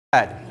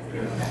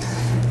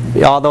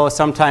Although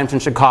sometimes in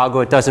Chicago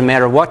it doesn't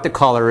matter what the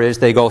color is,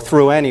 they go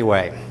through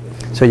anyway.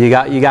 So you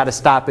got to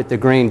stop at the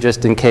green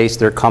just in case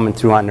they're coming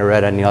through on the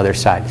red on the other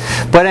side.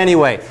 But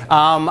anyway,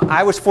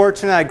 I was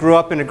fortunate. I grew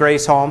up in a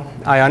grace home.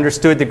 I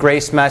understood the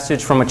grace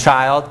message from a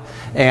child.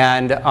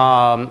 And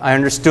I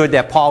understood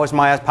that Paul was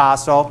my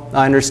apostle.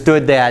 I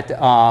understood that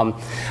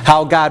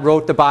how God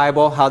wrote the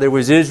Bible, how there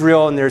was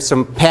Israel, and there's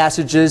some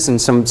passages and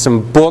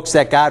some books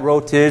that God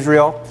wrote to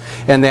Israel,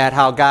 and that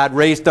how God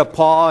raised up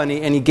Paul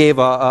and he gave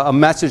a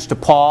message to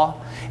Paul.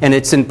 And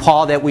it's in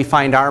Paul that we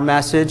find our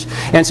message.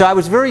 And so I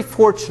was very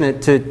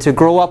fortunate to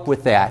grow up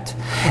with that.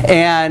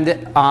 And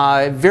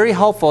very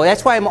helpful.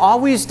 That's why I'm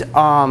always,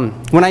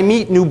 when I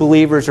meet new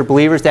believers or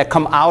believers that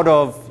come out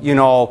of,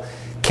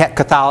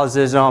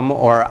 Catholicism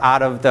or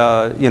out of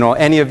the,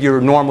 any of your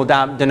normal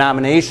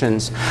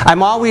denominations,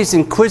 I'm always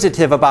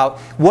inquisitive about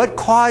what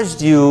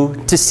caused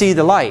you to see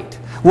the light?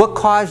 What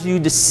caused you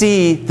to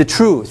see the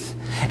truth?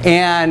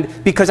 And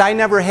because I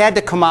never had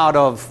to come out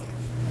of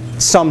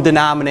some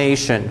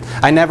denomination.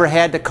 I never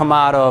had to come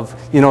out of,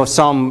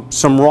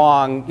 some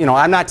wrong,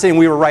 I'm not saying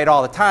we were right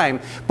all the time,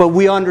 but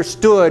we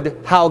understood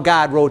how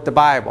God wrote the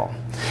Bible.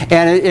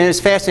 And it's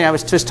fascinating. I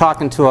was just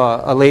talking to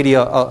a lady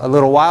a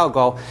little while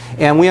ago,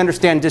 and we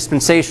understand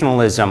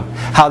dispensationalism,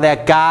 how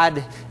that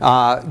God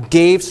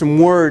gave some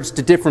words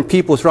to different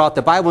people throughout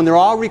the Bible, and they're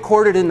all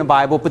recorded in the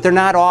Bible, but they're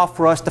not all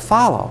for us to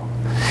follow.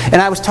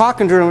 And I was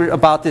talking to her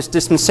about this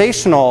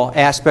dispensational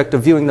aspect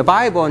of viewing the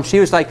Bible, and she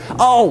was like,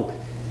 oh,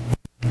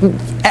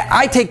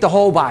 I take the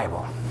whole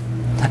Bible.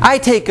 I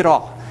take it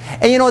all.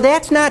 And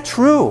that's not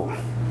true.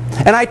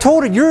 And I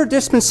told her, you're a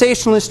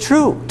dispensationalist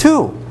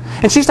too.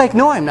 And she's like,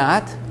 no, I'm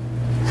not.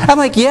 I'm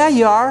like, yeah,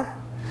 you are.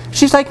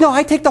 She's like, no,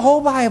 I take the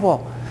whole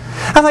Bible.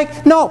 I'm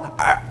like, no,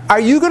 are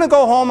you going to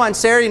go home on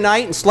Saturday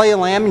night and slay a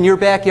lamb in your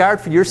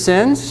backyard for your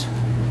sins?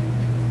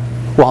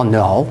 Well,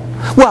 no.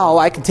 Well,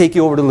 I can take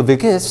you over to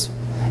Leviticus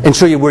and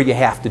show you where you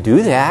have to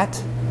do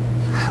that.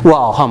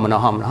 Well,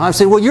 I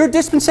said, well, you're a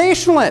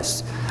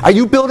dispensationalist. Are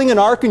you building an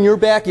ark in your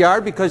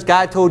backyard because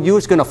God told you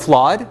it's going to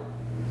flood?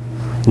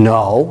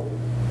 No.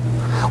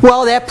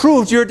 Well, that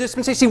proves you're a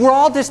dispensationalist. See, we're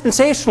all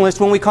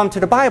dispensationalists when we come to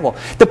the Bible.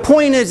 The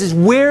point is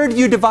where do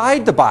you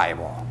divide the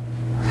Bible?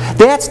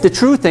 That's the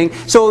true thing.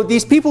 So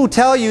these people who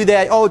tell you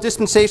that, oh,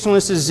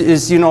 dispensationalist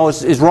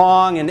is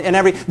wrong and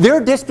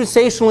they're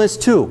dispensationalists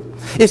too.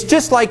 It's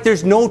just like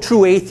there's no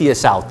true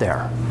atheists out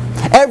there.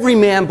 Every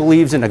man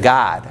believes in a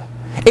God.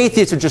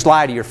 Atheists would just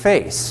lie to your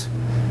face.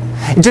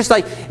 Just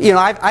like,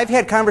 I've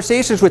had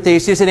conversations with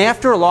atheists, and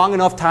after a long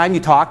enough time you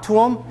talk to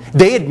them,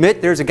 they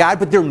admit there's a God,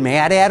 but they're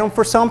mad at him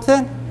for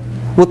something.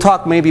 We'll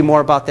talk maybe more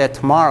about that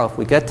tomorrow if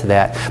we get to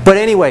that. But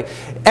anyway,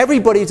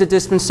 everybody's a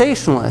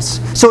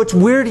dispensationalist. So it's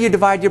where do you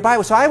divide your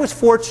Bible? So I was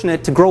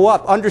fortunate to grow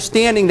up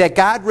understanding that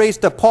God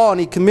raised up Paul, and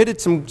he committed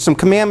some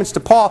commandments to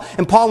Paul,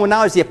 and Paul went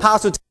out as the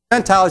apostle to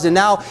Gentiles, and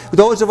now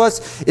those of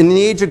us in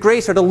the age of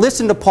grace are to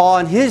listen to Paul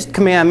and his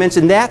commandments,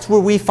 and that's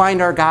where we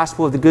find our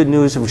gospel of the good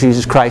news of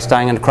Jesus Christ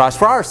dying on the cross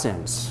for our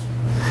sins.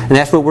 And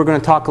that's what we're going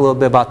to talk a little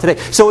bit about today.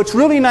 So it's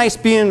really nice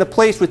being in a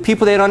place with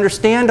people that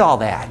understand all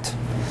that.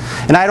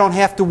 And I don't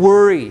have to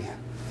worry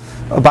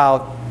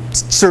about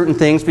certain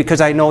things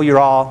because I know you're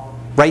all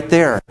right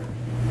there.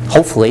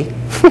 Hopefully.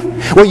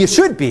 Well, you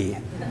should be.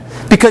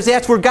 Because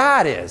that's where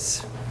God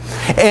is.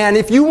 And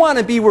if you want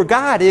to be where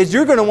God is,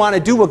 you're going to want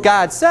to do what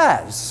God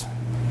says.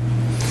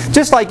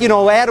 Just like,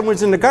 Adam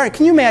was in the garden.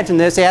 Can you imagine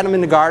this? Adam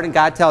in the garden,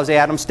 God tells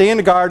Adam, stay in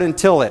the garden and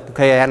till it.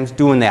 Okay, Adam's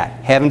doing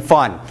that, having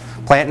fun.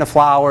 Planting the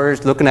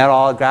flowers, looking at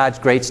all of God's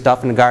great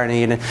stuff in the Garden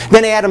of Eden.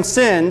 Then Adam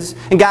sins,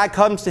 and God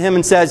comes to him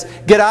and says,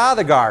 get out of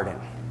the garden.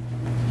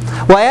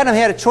 Well, Adam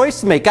had a choice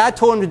to make. God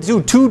told him to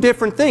do two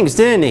different things,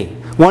 didn't he?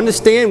 One to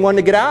stay and one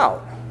to get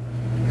out.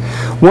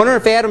 Wonder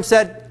if Adam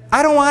said,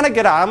 I don't want to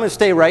get out, I'm going to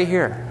stay right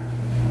here.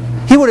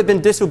 He would have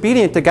been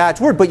disobedient to God's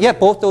word, but yet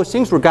both those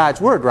things were God's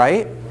word,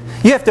 right?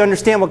 You have to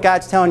understand what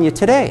God's telling you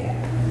today.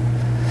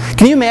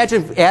 Can you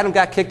imagine if Adam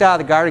got kicked out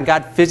of the garden,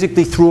 God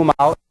physically threw him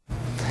out,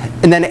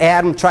 and then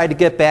Adam tried to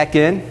get back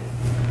in?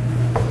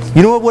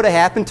 You know what would have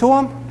happened to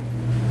him?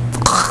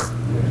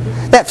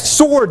 That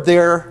sword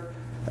there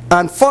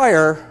on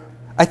fire,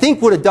 I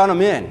think would have done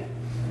him in.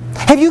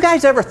 Have you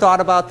guys ever thought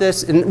about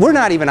this? And we're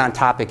not even on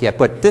topic yet,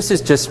 but this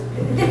is just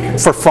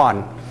for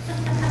fun.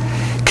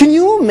 Can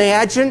you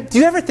imagine, do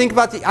you ever think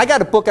about I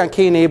got a book on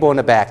Cain and Abel in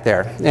the back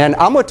there. And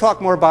I'm going to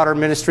talk more about our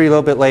ministry a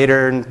little bit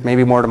later and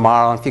maybe more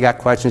tomorrow. And if you got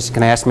questions, you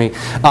can ask me.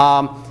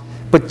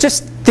 But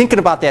just thinking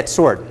about that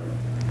sword.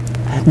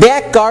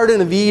 That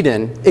Garden of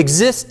Eden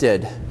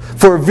existed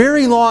for a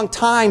very long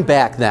time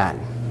back then.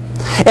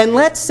 And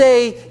let's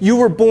say you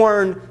were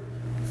born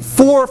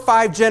 4 or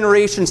 5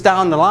 generations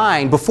down the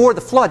line before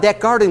the flood. That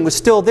garden was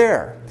still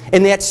there.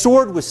 And that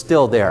sword was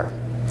still there.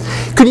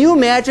 Can you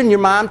imagine your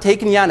mom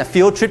taking you on a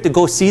field trip to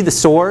go see the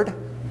sword?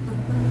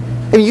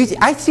 I mean,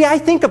 I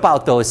think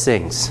about those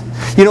things.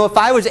 If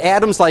I was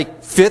Adam's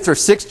 5th or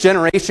 6th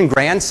generation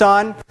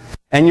grandson,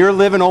 and you're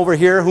living over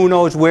here, who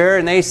knows where,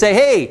 and they say,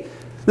 hey,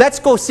 let's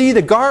go see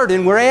the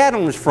garden where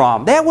Adam was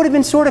from. That would have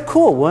been sort of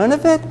cool,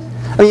 wouldn't it?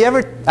 I mean, you ever,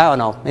 I don't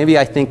know, maybe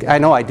I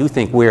know I do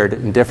think weird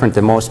and different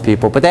than most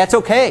people, but that's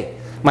okay.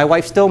 My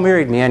wife still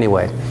married me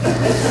anyway.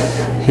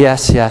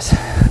 Yes, yes.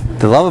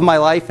 The love of my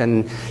life,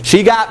 and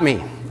she got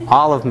me.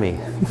 All of me.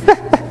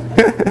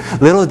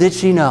 Little did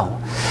she know.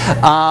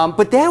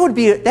 But that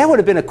would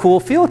have been a cool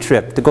field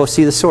trip to go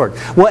see the sword.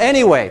 Well,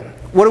 anyway,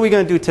 what are we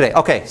going to do today?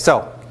 Okay,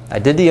 so I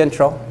did the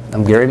intro.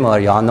 I'm Gary Miller.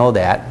 You all know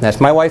that. That's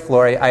my wife,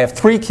 Lori. I have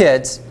 3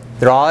 kids.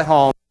 They're all at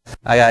home.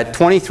 I got a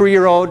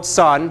 23-year-old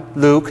son,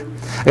 Luke.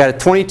 I got a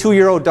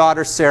 22-year-old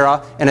daughter,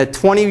 Sarah, and a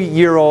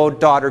 20-year-old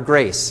daughter,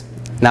 Grace.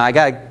 Now, I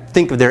got to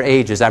think of their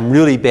ages. I'm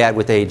really bad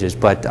with ages,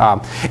 but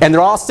and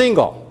they're all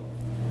single.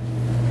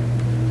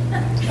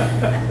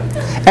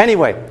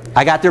 Anyway,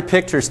 I got their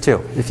pictures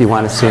too, if you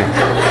want to see them.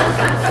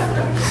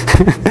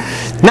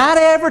 Not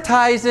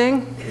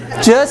advertising,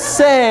 just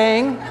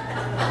saying.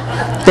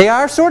 They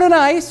are sort of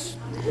nice,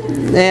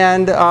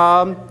 and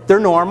they're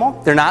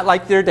normal. They're not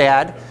like their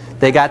dad.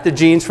 They got the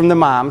genes from the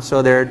mom,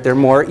 so they're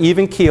more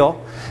even keel,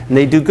 and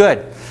they do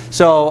good.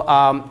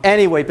 So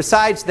anyway,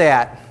 besides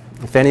that,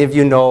 if any of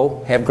you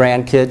have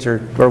grandkids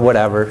or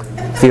whatever,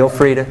 feel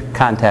free to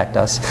contact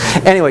us.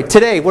 Anyway,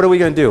 today, what are we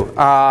going to do?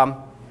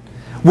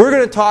 We're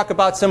going to talk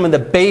about some of the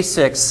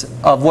basics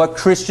of what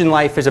Christian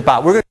life is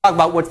about. We're going to talk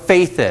about what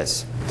faith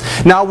is.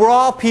 Now, we're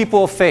all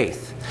people of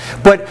faith,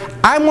 but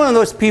I'm one of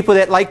those people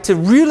that like to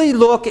really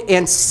look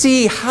and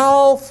see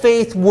how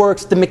faith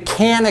works, the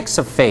mechanics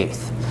of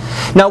faith.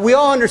 Now, we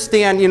all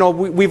understand,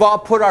 we've all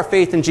put our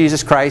faith in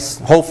Jesus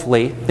Christ,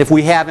 hopefully. If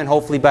we haven't,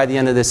 hopefully by the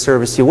end of this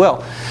service you will.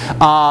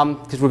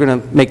 Because we're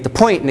going to make the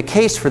point and the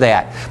case for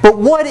that. But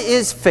what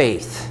is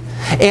faith?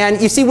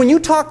 And you see, when you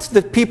talk to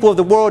the people of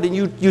the world and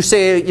you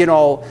say,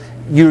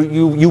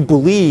 you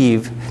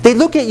believe, they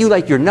look at you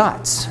like you're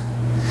nuts.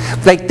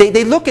 Like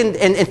they look and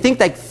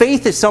think like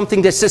faith is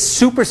something that's just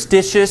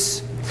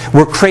superstitious.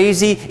 We're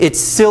crazy, it's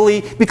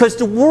silly, because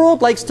the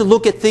world likes to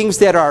look at things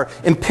that are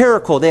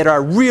empirical, that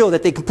are real,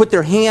 that they can put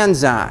their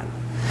hands on.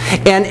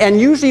 And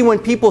usually when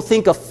people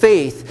think of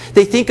faith,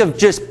 they think of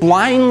just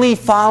blindly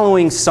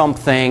following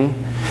something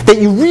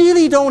that you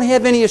really don't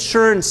have any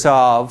assurance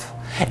of,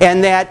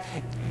 and that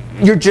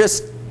you're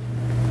just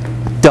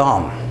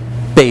dumb,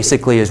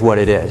 basically is what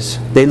it is.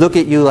 They look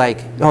at you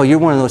like, oh, you're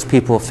one of those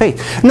people of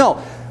faith.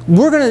 No.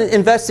 We're going to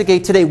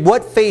investigate today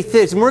what faith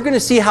is, and we're going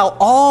to see how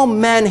all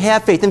men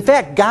have faith. In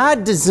fact,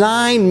 God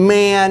designed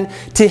man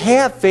to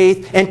have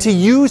faith and to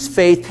use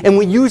faith, and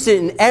we use it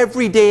in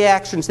everyday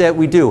actions that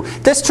we do.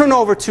 Let's turn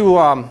over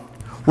to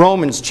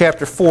Romans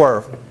chapter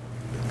 4.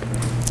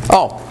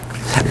 Oh,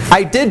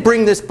 I did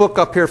bring this book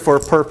up here for a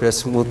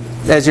purpose,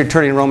 as you're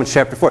turning to Romans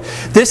chapter 4.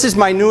 This is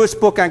my newest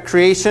book on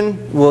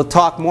creation. We'll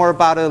talk more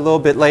about it a little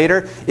bit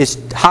later. It's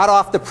hot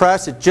off the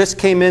press. It just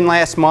came in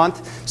last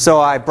month.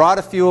 So I brought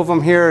a few of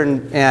them here,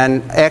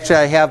 and actually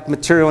I have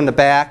material in the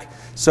back.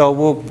 So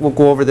we'll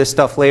go over this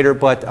stuff later.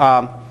 But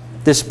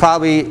this is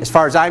probably, as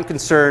far as I'm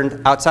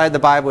concerned, outside the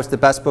Bible, it's the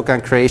best book on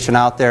creation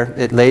out there.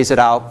 It lays it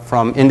out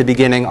from in the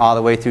beginning all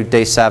the way through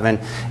day 7.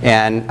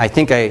 And I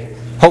think I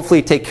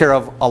hopefully take care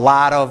of a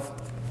lot of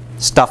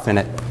stuff in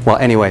it. Well,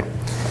 anyway,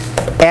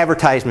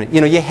 advertisement.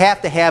 You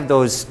have to have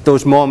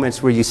those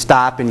moments where you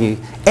stop and you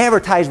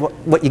advertise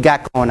what you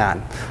got going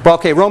on. Well,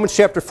 okay, Romans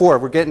chapter 4.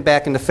 We're getting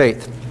back into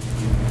faith.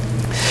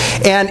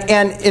 And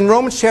in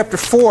Romans chapter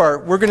 4,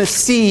 we're going to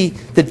see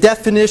the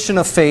definition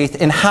of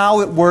faith and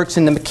how it works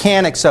and the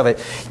mechanics of it.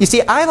 You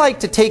see, I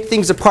like to take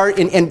things apart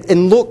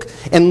and look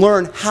and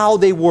learn how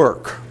they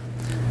work.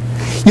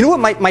 You know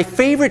what? My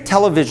favorite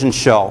television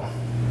show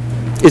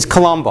is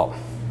Columbo.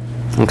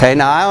 Okay,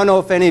 now I don't know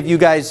if any of you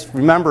guys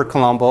remember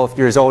Columbo, if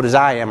you're as old as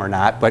I am or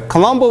not, but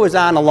Columbo was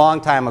on a long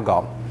time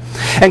ago.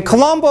 And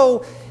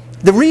Columbo,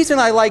 the reason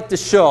I like the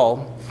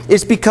show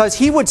is because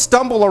he would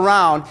stumble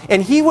around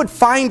and he would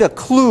find a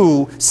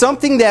clue,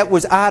 something that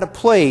was out of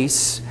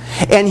place,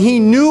 and he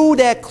knew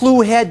that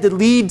clue had to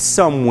lead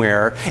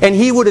somewhere, and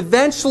he would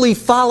eventually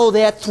follow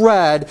that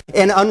thread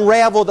and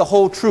unravel the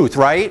whole truth,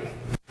 right?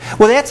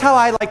 Well, that's how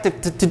I like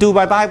to do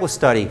my Bible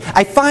study.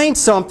 I find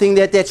something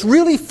that's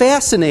really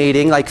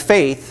fascinating, like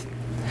faith,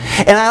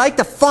 and I like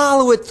to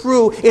follow it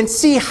through and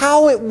see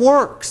how it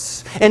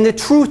works and the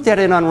truth that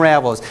it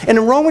unravels. And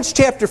in Romans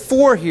chapter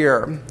 4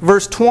 here,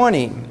 verse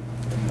 20,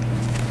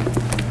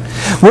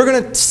 we're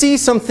going to see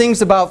some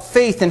things about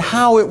faith and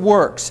how it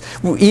works.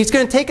 He's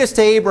going to take us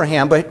to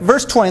Abraham, but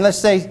verse 20,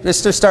 let's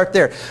just start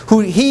there.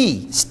 Who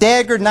he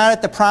staggered not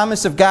at the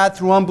promise of God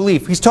through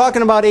unbelief. He's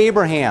talking about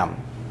Abraham.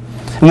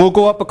 And we'll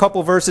go up a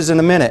couple verses in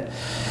a minute.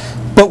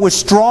 But was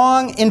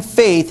strong in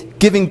faith,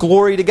 giving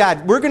glory to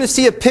God. We're going to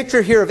see a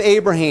picture here of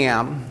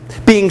Abraham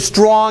being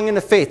strong in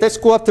the faith. Let's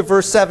go up to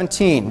verse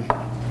 17.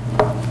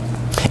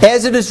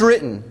 As it is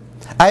written,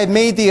 I have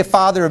made thee a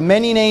father of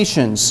many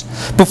nations,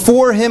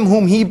 before him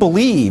whom he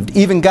believed,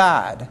 even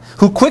God,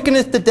 who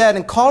quickeneth the dead,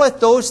 and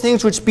calleth those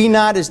things which be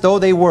not as though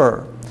they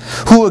were,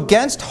 who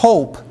against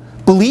hope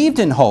believed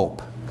in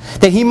hope,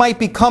 that he might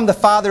become the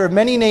father of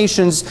many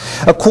nations,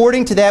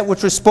 according to that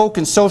which was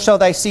spoken, so shall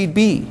thy seed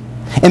be.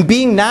 And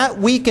being not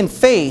weak in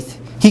faith,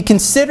 he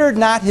considered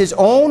not his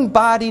own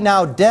body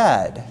now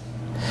dead,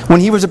 when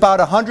he was about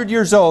 100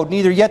 years old,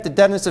 neither yet the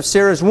deadness of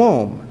Sarah's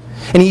womb.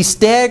 And he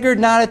staggered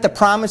not at the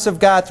promise of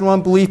God through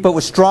unbelief, but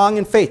was strong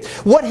in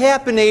faith. What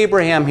happened to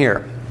Abraham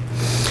here?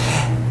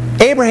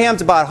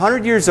 Abraham's about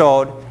 100 years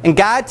old, and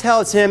God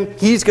tells him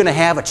he's going to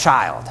have a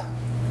child.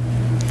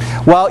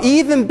 Well,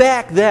 even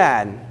back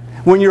then,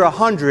 when you're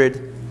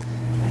 100,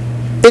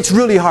 it's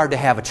really hard to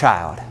have a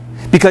child,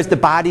 because the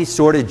body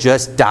sort of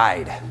just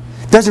died.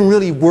 It doesn't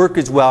really work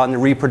as well in the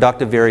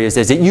reproductive areas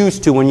as it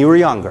used to when you were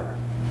younger.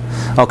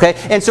 Okay?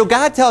 And so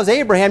God tells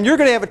Abraham, you're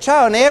going to have a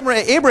child. And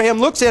Abraham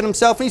looks at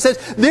himself and he says,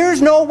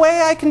 there's no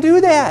way I can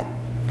do that.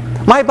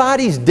 My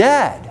body's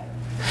dead.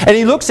 And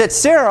he looks at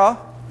Sarah,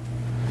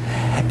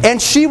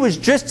 and she was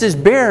just as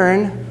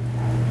barren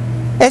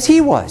as he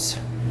was,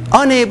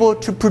 unable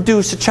to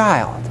produce a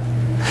child.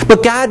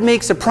 But God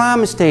makes a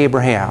promise to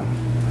Abraham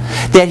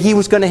that he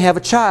was going to have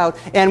a child.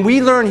 And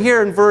we learn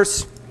here in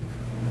verse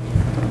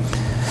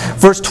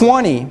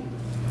 20,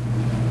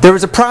 there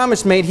was a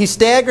promise made. He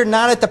staggered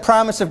not at the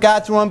promise of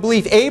God through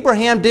unbelief.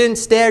 Abraham didn't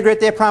stagger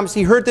at that promise.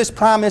 He heard this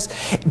promise,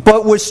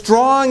 but was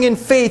strong in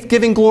faith,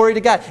 giving glory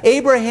to God.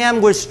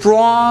 Abraham was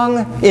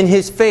strong in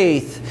his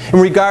faith in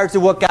regards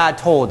to what God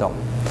told him.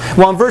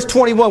 Well, in verse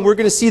 21, we're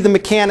going to see the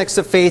mechanics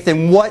of faith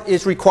and what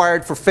is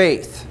required for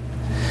faith.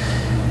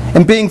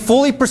 And being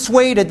fully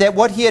persuaded that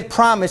what he had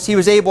promised, he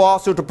was able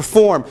also to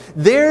perform.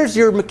 There's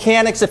your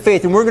mechanics of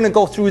faith, and we're going to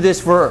go through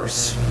this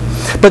verse.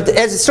 But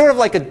as sort of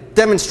like a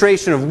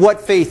demonstration of what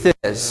faith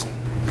is,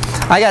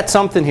 I got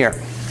something here.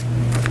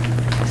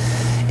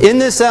 In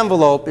this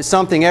envelope is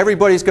something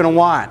everybody's going to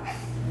want.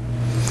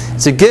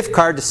 It's a gift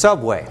card to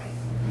Subway.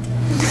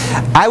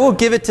 I will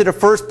give it to the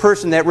first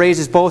person that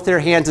raises both their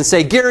hands and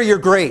say, Gary, you're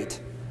great.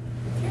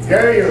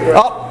 Gary, you're great.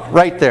 Oh,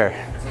 right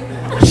there.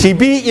 She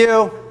beat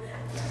you.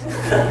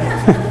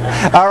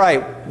 All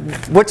right.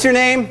 What's your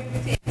name?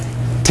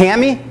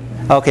 Tammy?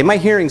 Okay, my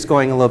hearing's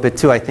going a little bit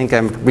too. I think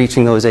I'm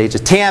reaching those ages.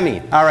 Tammy.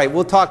 All right,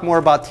 we'll talk more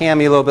about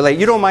Tammy a little bit later.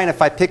 You don't mind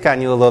if I pick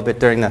on you a little bit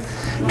during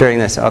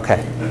this?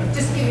 Okay.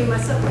 Just give me my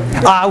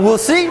Subway. We'll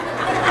see.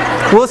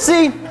 We'll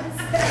see.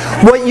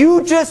 What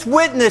you just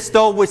witnessed,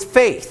 though, was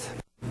faith.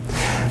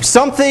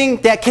 Something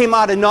that came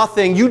out of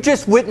nothing. You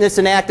just witnessed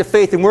an act of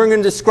faith, and we're going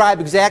to describe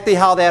exactly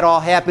how that all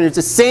happened. It's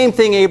the same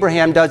thing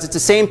Abraham does. It's the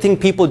same thing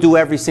people do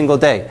every single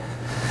day.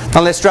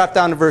 Now let's drop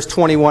down to verse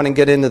 21 and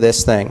get into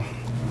this thing.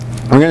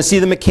 We're going to see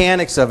the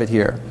mechanics of it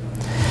here.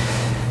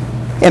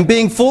 And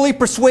being fully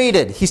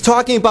persuaded, he's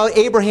talking about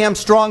Abraham's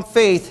strong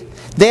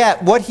faith,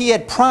 that what he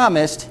had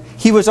promised,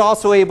 he was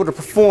also able to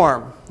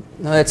perform.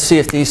 Now let's see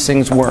if these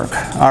things work.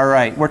 All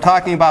right, we're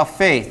talking about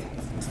faith.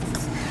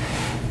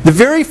 The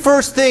very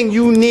first thing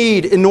you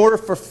need in order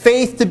for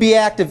faith to be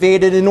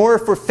activated, in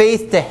order for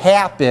faith to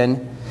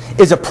happen,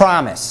 is a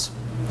promise.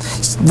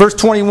 Verse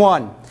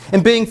 21,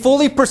 and being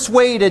fully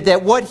persuaded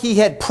that what he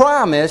had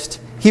promised,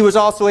 he was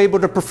also able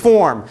to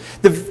perform.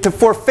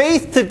 For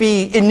faith to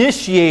be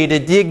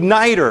initiated, the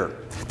igniter,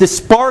 the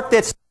spark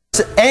that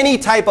starts any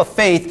type of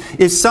faith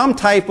is some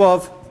type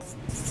of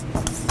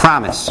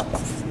promise.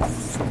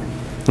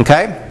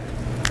 Okay?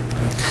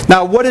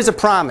 Now, what is a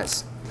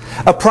promise?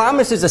 A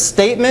promise is a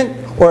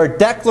statement or a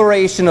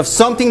declaration of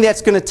something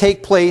that's going to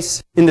take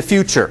place in the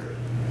future.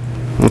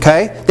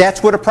 Okay?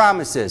 That's what a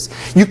promise is.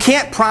 You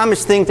can't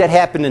promise things that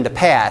happened in the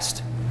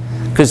past,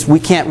 because we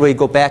can't really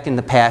go back in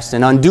the past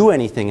and undo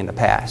anything in the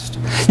past.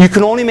 You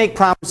can only make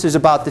promises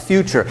about the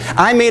future.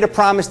 I made a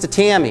promise to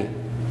Tammy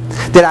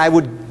that I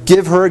would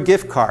give her a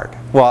gift card.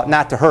 Well,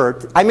 not to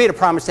her. I made a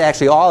promise to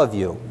actually all of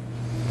you.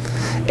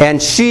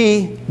 And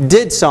she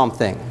did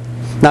something.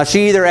 Now,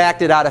 she either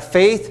acted out of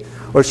faith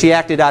or she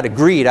acted out of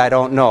greed, I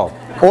don't know.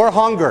 Or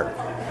hunger.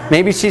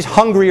 Maybe she's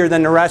hungrier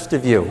than the rest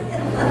of you.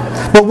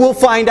 But we'll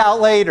find out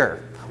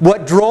later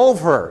what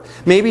drove her.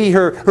 Maybe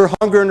her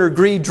hunger and her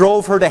greed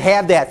drove her to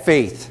have that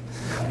faith.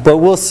 But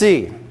we'll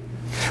see.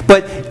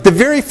 But the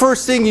very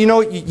first thing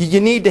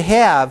you need to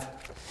have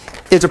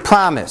is a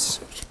promise.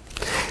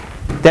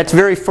 That's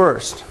very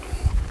first.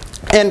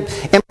 And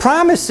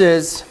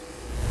promises,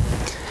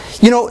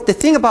 the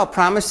thing about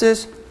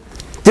promises,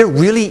 they're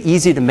really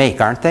easy to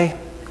make, aren't they?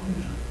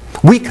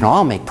 We can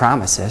all make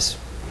promises.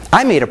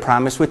 I made a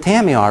promise with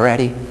Tammy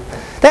already.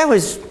 That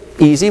was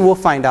easy. We'll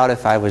find out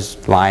if I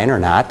was lying or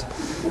not.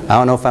 I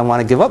don't know if I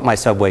want to give up my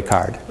Subway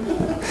card.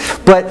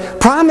 But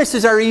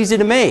promises are easy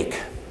to make.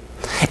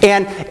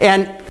 And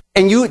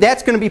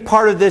that's going to be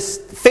part of this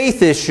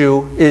faith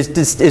issue,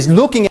 is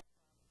looking at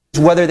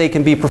whether they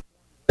can be performed,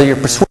 whether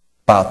you're persuaded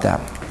about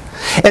them.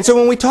 And so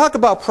when we talk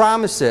about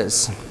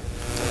promises,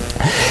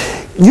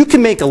 you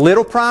can make a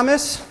little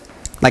promise,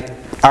 like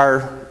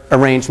our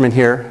arrangement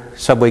here,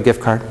 Subway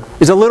gift card,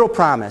 is a little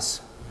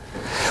promise.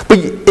 But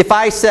if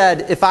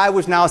I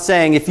was now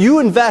saying, if you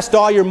invest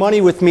all your money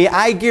with me,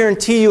 I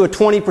guarantee you a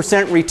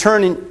 20%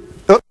 return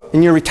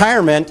in your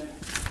retirement,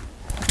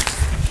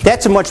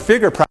 that's a much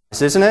bigger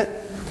promise, isn't it?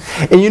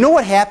 And you know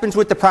what happens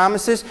with the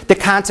promises? The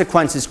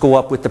consequences go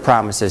up with the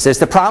promises. As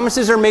the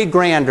promises are made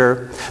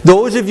grander,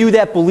 those of you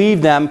that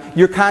believe them,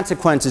 your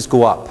consequences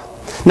go up.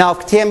 Now,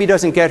 if Tammy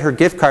doesn't get her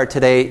gift card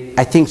today,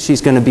 I think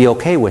she's going to be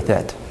okay with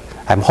it.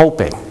 I'm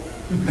hoping.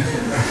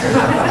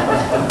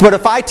 But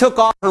if I took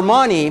all her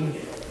money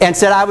and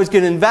said I was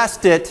going to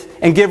invest it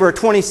and give her a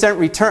 20-cent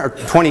return,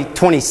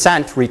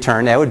 20-cent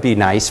return, that would be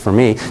nice for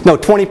me. No,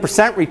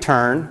 20%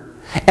 return,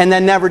 and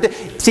then never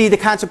did. See, the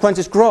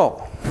consequences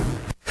grow.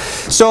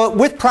 So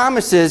with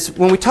promises,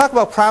 when we talk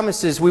about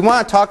promises, we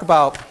want to talk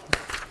about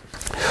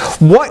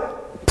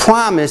what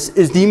promise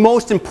is the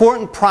most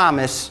important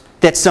promise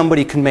that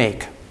somebody can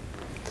make.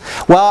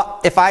 Well,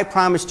 if I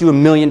promised you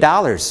 $1 million,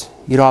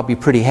 you'd all be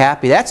pretty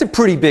happy. That's a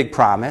pretty big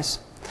promise.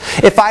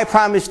 If I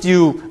promised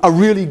you a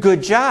really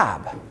good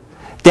job,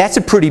 that's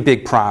a pretty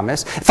big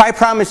promise. If I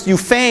promised you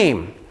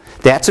fame,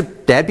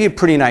 that'd be a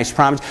pretty nice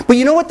promise. But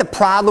you know what the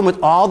problem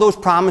with all those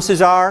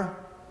promises are?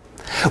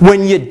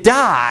 When you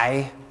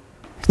die,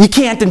 you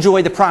can't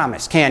enjoy the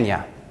promise, can you?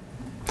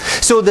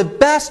 So the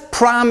best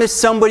promise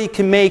somebody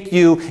can make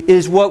you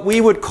is what we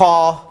would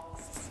call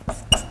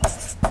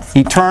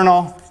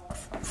eternal.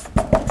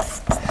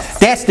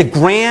 That's the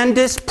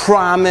grandest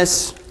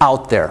promise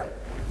out there.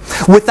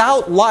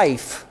 Without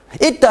life,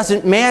 it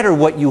doesn't matter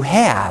what you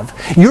have.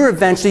 You're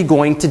eventually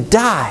going to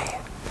die.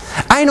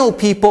 I know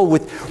people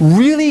with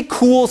really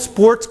cool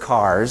sports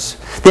cars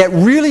that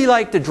really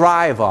like to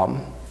drive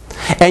them.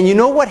 And you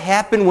know what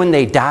happened when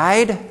they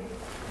died?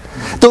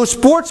 Those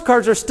sports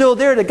cars are still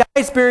there. The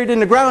guy's buried in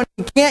the ground.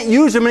 You can't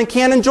use them and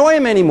can't enjoy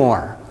them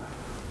anymore.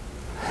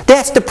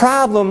 That's the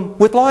problem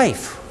with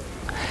life.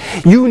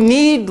 You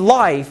need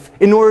life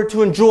in order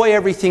to enjoy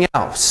everything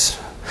else.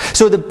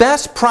 So the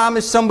best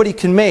promise somebody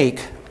can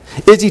make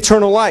is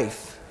eternal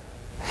life.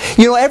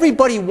 You know,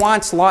 everybody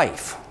wants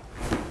life,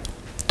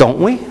 don't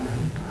we?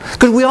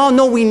 Because we all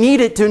know we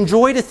need it to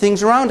enjoy the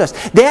things around us.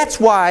 That's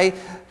why,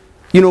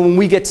 you know, when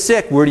we get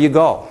sick, where do you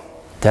go?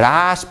 To the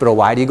hospital.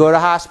 Why do you go to the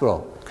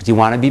hospital? Because you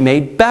want to be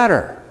made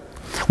better.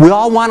 We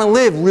all want to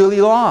live really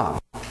long.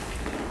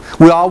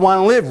 We all want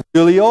to live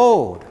really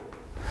old.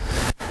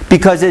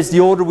 Because as the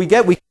older we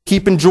get, we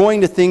keep enjoying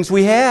the things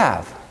we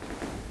have.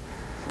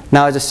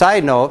 Now, as a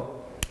side note,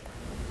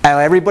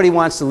 everybody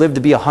wants to live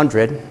to be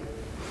 100.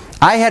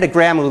 I had a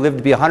grandma who lived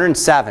to be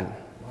 107.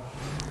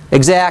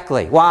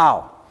 Exactly.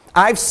 Wow.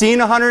 I've seen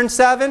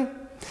 107.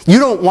 You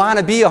don't want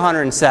to be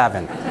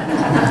 107.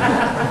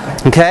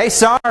 Okay?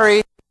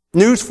 Sorry.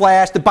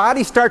 Newsflash. The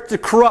body starts to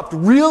corrupt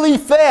really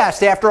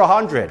fast after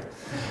 100.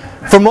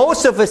 For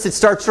most of us, it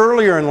starts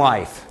earlier in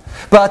life.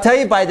 But I'll tell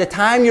you, by the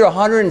time you're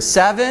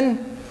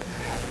 107,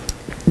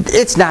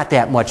 it's not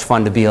that much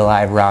fun to be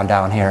alive around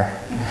down here.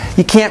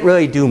 You can't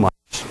really do much.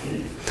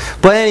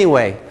 But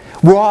anyway,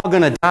 we're all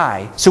going to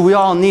die, so we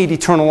all need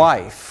eternal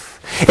life.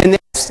 And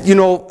that's, you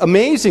know,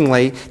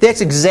 amazingly,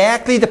 that's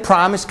exactly the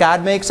promise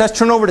God makes us.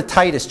 Turn over to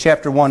Titus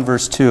chapter 1,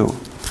 verse 2.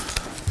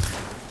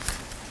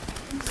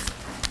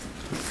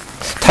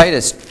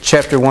 Titus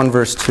chapter 1,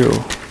 verse 2.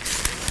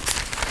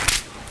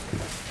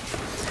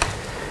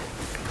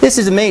 This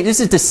is amazing. This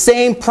is the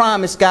same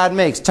promise God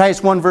makes.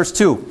 Titus 1, verse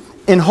 2.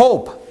 In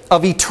hope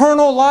of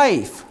eternal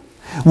life,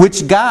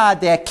 which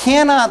God that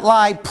cannot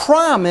lie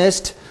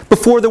promised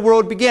before the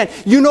world began.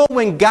 You know,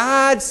 when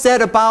God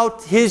set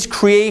about His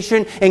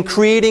creation and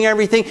creating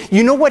everything,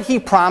 you know what He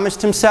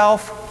promised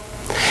Himself?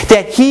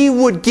 That He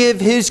would give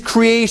His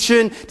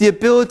creation the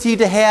ability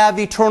to have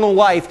eternal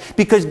life,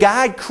 because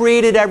God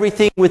created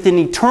everything with an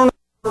eternal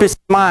purpose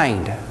in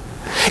mind.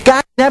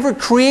 God never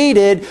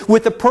created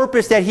with the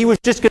purpose that He was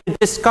just going to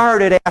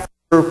discard it after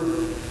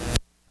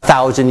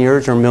 1,000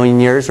 years or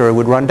 1,000,000 years, or it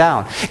would run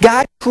down.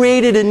 God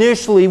created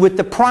initially with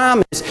the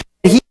promise that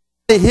He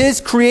wanted His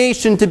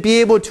creation to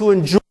be able to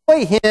enjoy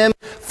Him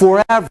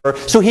forever.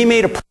 So He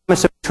made a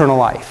promise of eternal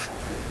life.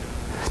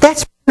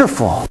 That's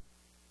wonderful.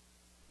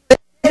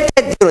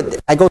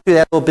 I go through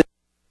that a little bit.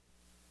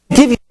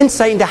 Give you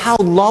insight into how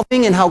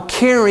loving and how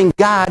caring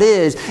God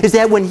is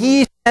that when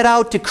He set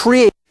out to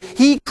create,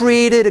 He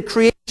created a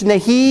creation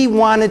that He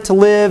wanted to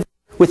live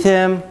with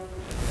Him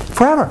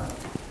forever.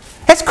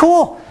 That's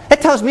cool.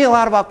 That tells me a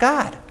lot about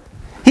God.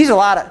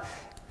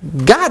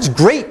 God's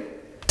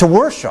great to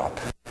worship.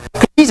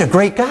 He's a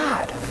great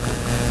God.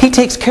 He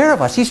takes care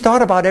of us. He's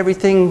thought about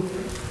everything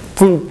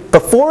from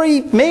before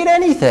He made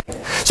anything.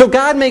 So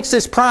God makes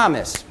this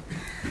promise.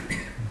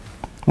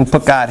 We'll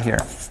put God here.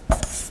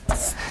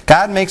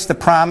 God makes the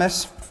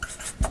promise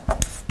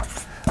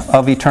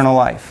of eternal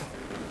life.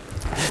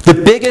 The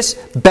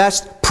biggest,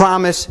 best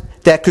promise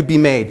that could be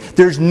made.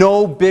 There's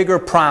no bigger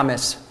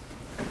promise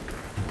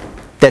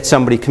that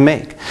somebody can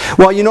make.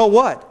 Well, you know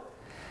what?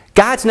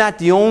 God's not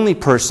the only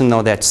person,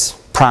 though, that's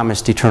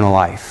promised eternal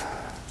life.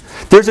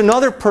 There's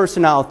another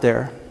person out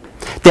there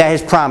that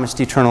has promised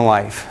eternal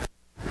life.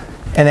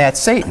 And that's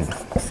Satan.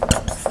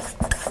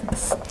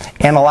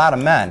 And a lot of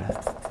men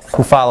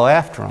who follow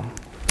after him.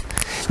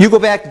 You go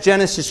back to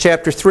Genesis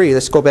chapter 3.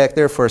 Let's go back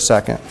there for a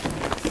second.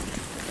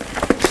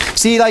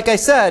 See, like I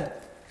said,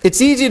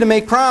 it's easy to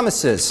make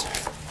promises.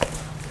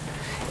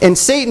 And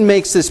Satan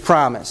makes this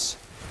promise.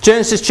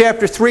 Genesis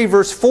chapter 3,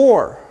 verse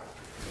 4.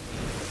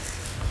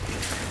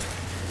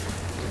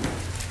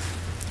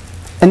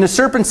 And the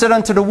serpent said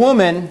unto the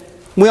woman,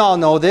 we all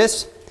know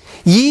this,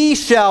 ye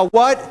shall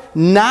what?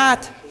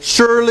 Not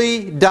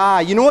surely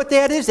die. You know what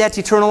that is? That's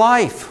eternal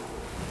life.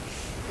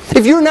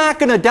 If you're not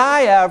going to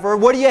die ever,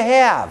 what do you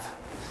have?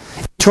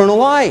 Eternal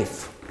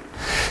life.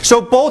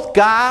 So both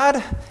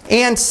God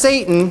and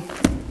Satan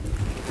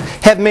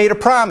have made a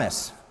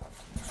promise.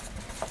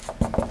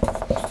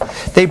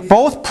 They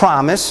both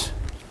promise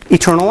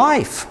eternal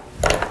life.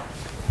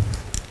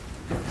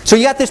 So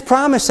you got this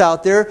promise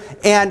out there,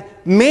 and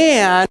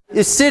man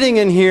is sitting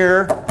in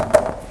here.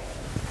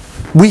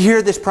 We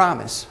hear this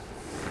promise.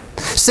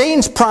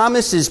 Satan's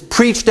promise is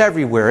preached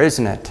everywhere,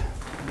 isn't it?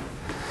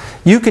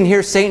 You can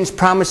hear Satan's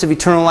promise of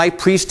eternal life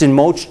preached in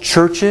most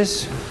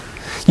churches.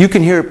 You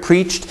can hear it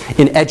preached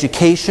in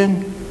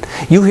education.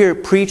 You hear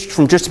it preached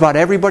from just about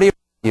everybody around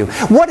you.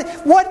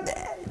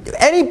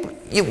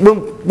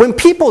 When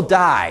people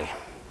die,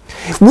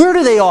 where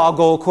do they all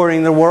go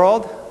according to the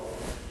world?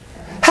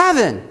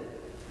 Heaven.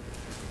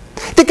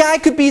 The guy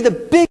could be the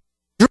biggest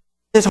jerk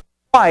in his whole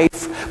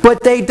life,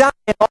 but they die,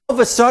 and all of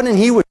a sudden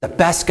he was the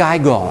best guy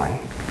going.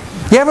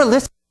 You ever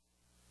listen?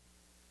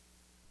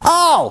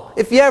 Oh,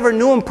 if you ever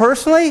knew him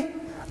personally,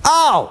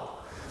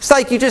 oh, it's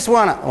like you just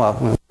want to,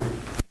 well,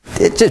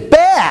 it's just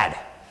bad.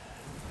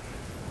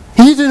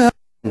 He's in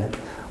heaven.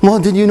 Well,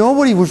 did you know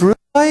what he was really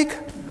like?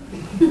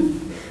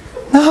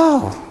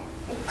 No,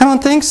 I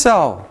don't think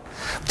so.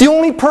 The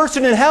only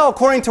person in hell,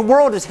 according to the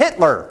world, is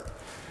Hitler.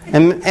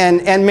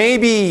 And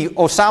maybe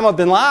Osama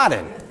bin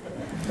Laden.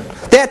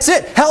 That's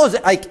it. Hell is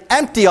like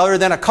empty other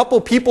than a couple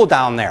people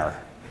down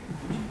there.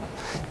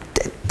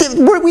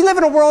 We live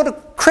in a world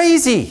of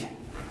crazy.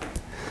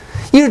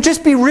 You know,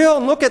 just be real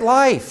and look at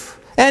life.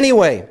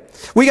 Anyway,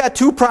 we got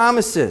two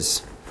promises.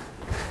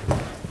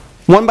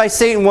 One by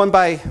Satan, one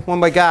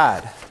by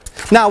God.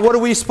 Now, what are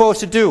we supposed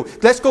to do?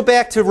 Let's go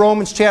back to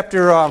Romans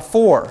chapter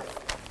 4.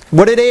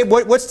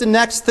 What's the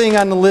next thing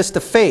on the list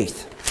of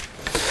faith?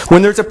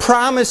 When there's a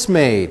promise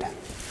made.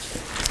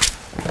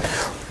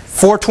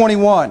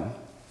 4:21.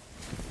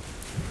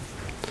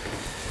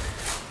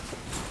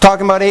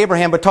 Talking about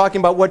Abraham, but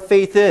talking about what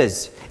faith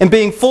is. And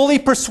being fully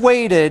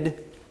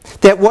persuaded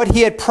that what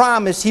he had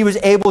promised he was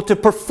able to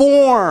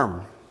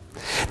perform.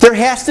 There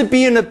has to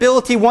be an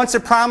ability, once a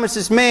promise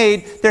is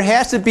made, there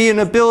has to be an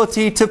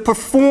ability to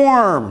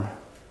perform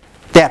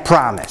that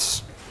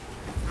promise.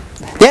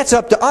 That's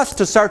up to us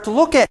to start to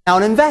look at now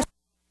and invest.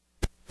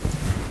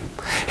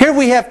 Here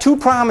we have two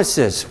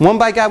promises, one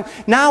by God.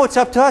 Now it's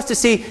up to us to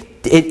see,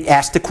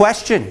 ask the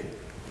question,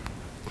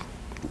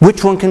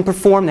 which one can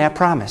perform that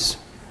promise?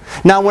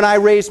 Now when I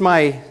raised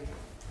my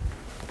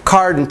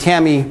card and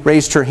Tammy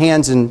raised her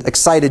hands in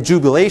excited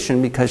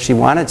jubilation because she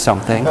wanted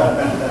something,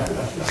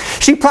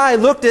 she probably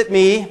looked at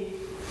me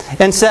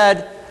and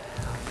said,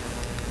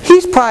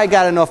 he's probably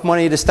got enough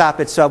money to stop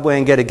at Subway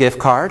and get a gift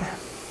card.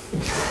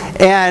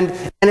 And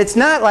it's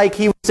not like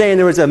he was saying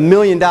there was $1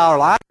 million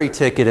lottery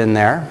ticket in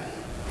there.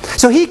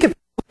 So he could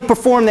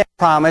perform that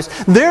promise.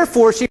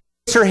 Therefore, she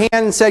raised her hand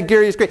and said,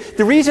 Gary is great.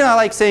 The reason I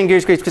like saying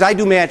Gary's great is because I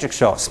do magic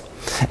shows.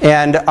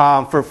 And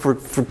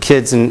for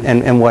kids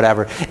and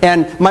whatever.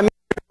 And my magic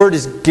word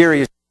is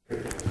Gary is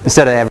great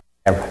instead of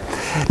ever.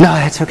 No,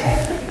 that's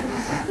okay.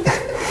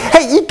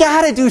 Hey, you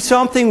got to do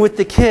something with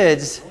the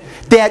kids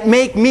that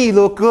make me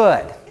look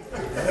good.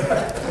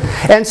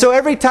 And so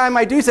every time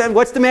I do something,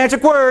 what's the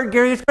magic word?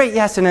 Gary is great.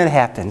 Yes, and it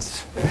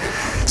happens.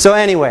 So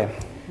anyway,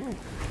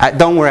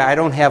 don't worry, I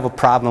don't have a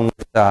problem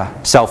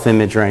with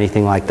self-image or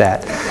anything like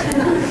that.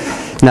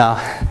 No,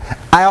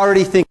 I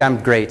already think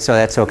I'm great, so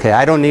that's okay.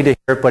 I don't need to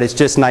hear it, but it's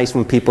just nice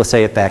when people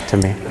say it back to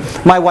me.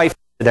 My wife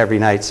does it every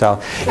night,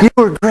 so you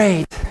were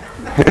great.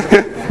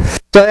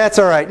 So that's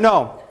all right.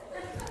 No,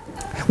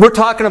 we're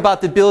talking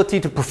about the ability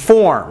to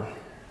perform.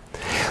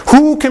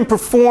 Who can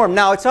perform?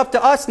 Now, it's up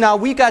to us now.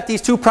 We got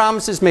these two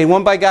promises made,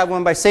 one by God,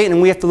 one by Satan,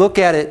 and we have to look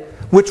at it.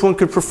 Which one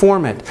could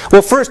perform it?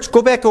 Well, first,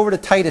 go back over to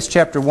Titus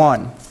chapter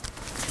 1.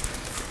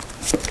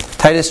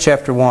 Titus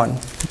chapter 1,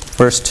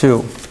 verse 2.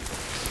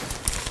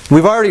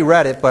 We've already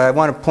read it, but I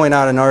want to point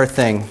out another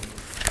thing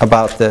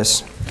about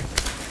this.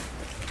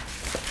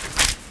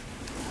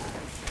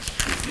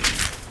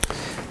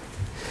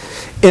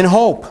 In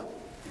hope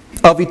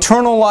of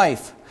eternal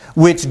life,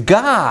 which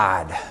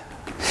God...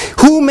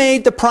 Who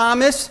made the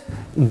promise?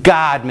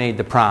 God made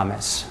the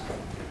promise.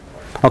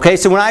 Okay,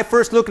 so when I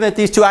first looking at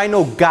these two, I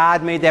know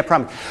God made that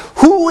promise.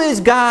 Who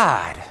is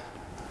God?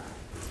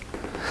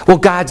 Well,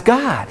 God's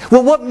God.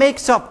 Well, what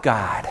makes up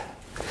God?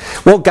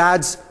 Well,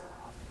 God's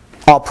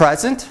all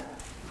present.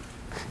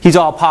 He's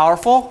all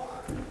powerful.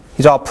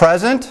 He's all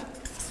present.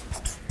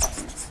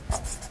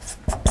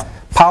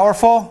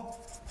 Powerful.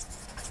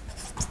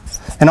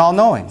 And all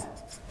knowing.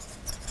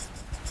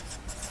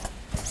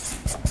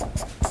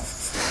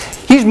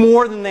 He's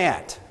more than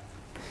that.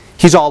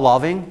 He's all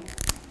loving.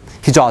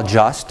 He's all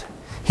just.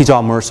 He's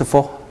all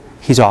merciful.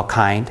 He's all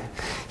kind.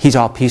 He's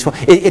all peaceful.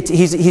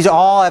 He's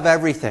all of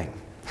everything.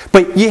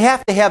 But you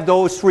have to have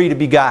those three to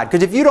be God.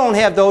 Because if you don't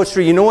have those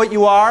three, you know what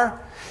you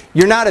are?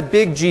 You're not a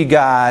big G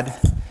God.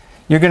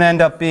 You're going to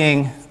end up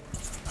being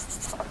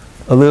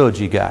a little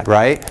G God,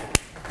 right?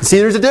 See,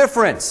 there's a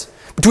difference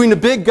between the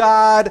big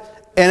God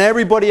and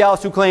everybody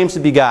else who claims to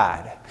be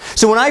God.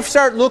 So when I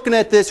start looking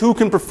at this, who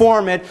can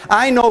perform it,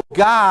 I know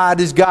God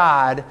is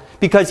God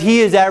because He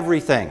is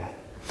everything.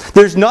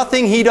 There's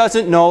nothing He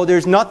doesn't know.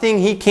 There's nothing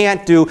He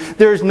can't do.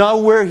 There's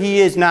nowhere He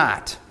is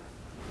not.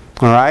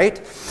 All right?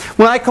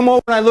 When I come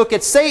over and I look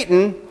at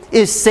Satan,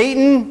 is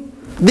Satan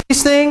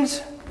these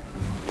things?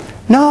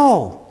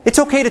 No. It's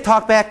okay to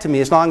talk back to me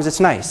as long as it's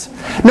nice.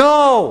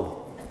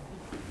 No.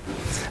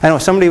 I know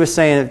somebody was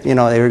saying, they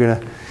were going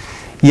to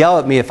yell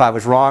at me if I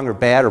was wrong or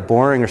bad or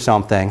boring or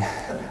something.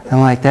 I'm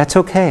like, that's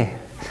okay.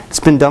 It's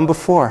been done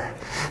before.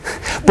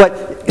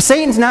 But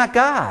Satan's not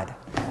God.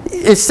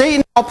 Is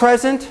Satan all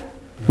present?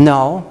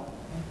 No.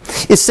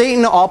 Is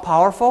Satan all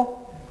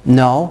powerful?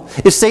 No.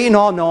 Is Satan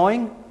all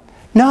knowing?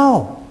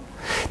 No.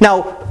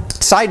 Now,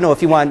 side note,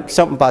 if you want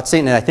something about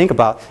Satan that I think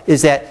about,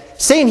 is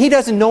that Satan, he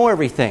doesn't know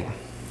everything.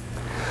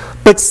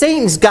 But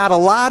Satan's got a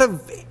lot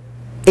of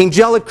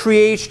angelic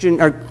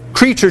creation or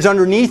creatures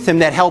underneath him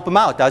that help him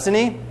out, doesn't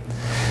he?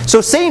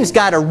 So Satan's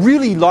got a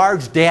really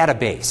large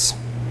database.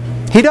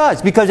 He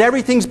does, because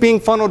everything's being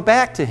funneled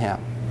back to him.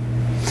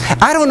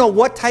 I don't know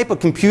what type of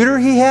computer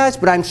he has,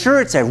 but I'm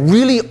sure it's a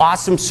really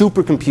awesome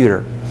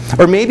supercomputer.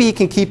 Or maybe he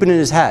can keep it in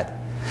his head.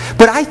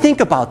 But I think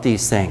about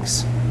these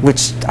things,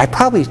 which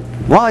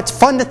it's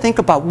fun to think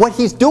about what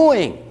he's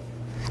doing.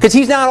 Because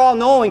he's not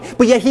all-knowing,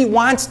 but yet he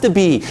wants to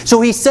be.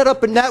 So he set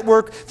up a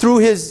network through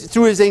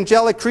his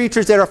angelic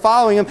creatures that are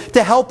following him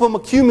to help him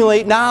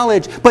accumulate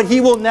knowledge. But he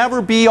will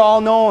never be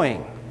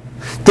all-knowing.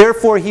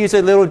 Therefore, he's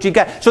a little g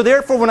God. So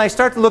therefore, when I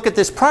start to look at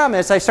this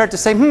promise, I start to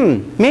say,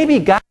 maybe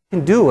God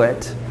can do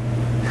it.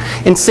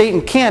 And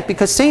Satan can't,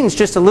 because Satan's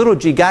just a little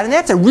g God. And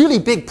that's a really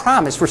big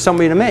promise for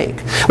somebody to make.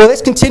 Well,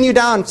 let's continue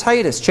down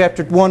Titus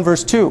chapter 1,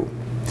 verse 2.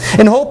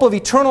 In hope of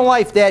eternal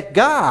life, that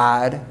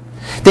God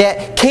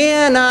that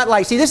cannot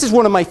lie. See, this is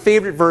one of my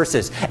favorite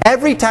verses.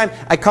 Every time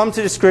I come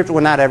to the Scripture,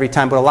 well, not every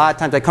time, but a lot of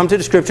times I come to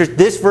the Scriptures,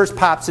 this verse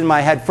pops in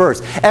my head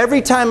first.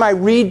 Every time I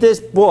read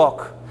this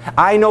book,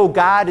 I know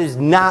God is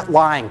not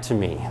lying to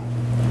me.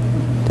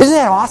 Isn't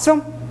that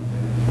awesome?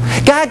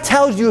 God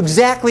tells you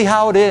exactly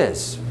how it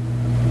is.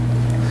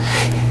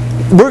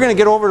 We're going to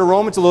get over to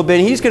Romans a little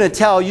bit, and He's going to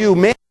tell you,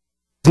 man,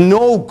 it's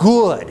no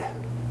good.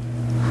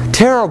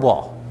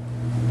 Terrible.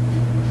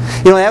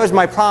 That was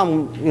my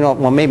problem,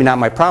 well, maybe not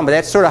my problem, but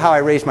that's sort of how I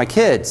raised my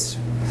kids.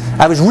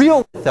 I was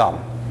real with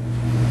them.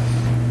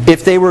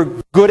 If they were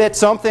good at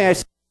something, I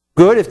said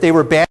good. If they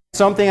were bad at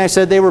something, I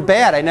said they were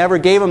bad. I never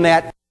gave them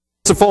that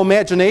full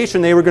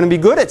imagination they were going to be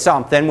good at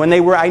something when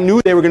I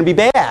knew they were going to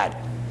be bad.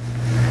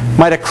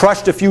 Might have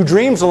crushed a few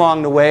dreams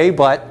along the way,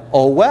 but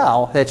oh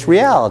well, that's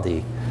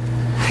reality.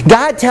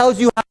 God tells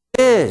you how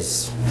it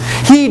is.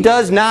 He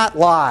does not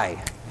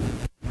lie.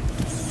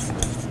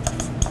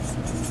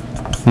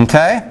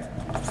 Okay?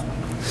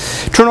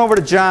 Turn over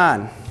to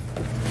John.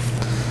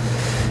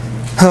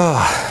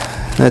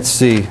 Let's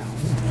see.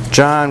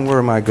 John, where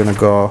am I going to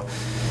go?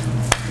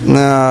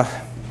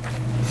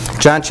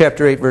 John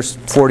chapter 8, verse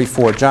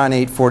 44. John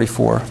 8,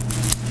 44.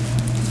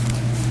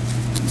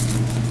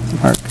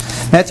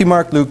 Matthew,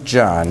 Mark, Luke,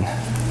 John.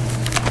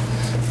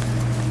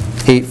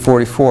 8,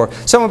 44.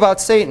 Something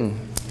about Satan.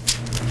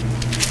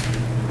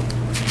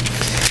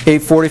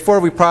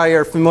 8:44, we probably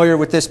are familiar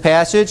with this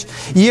passage.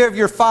 Ye of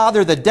your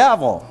father the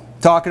devil,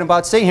 talking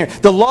about Satan here.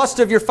 The lust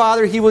of your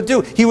father he will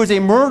do. He was a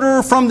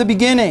murderer from the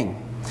beginning,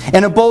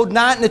 and abode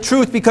not in the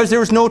truth, because there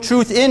was no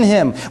truth in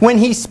him. When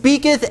he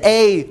speaketh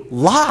a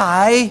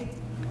lie,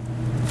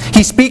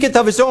 he speaketh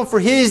of his own, for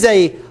he is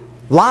a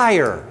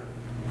liar.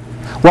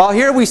 While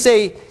here we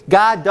say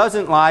God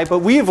doesn't lie, but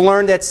we've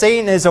learned that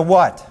Satan is a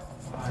what?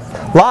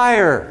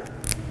 Liar.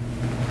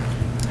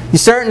 You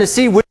starting to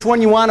see which one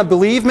you want to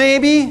believe,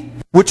 maybe?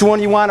 Which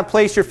one you want to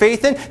place your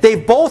faith in?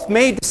 They've both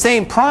made the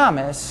same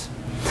promise.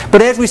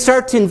 But as we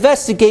start to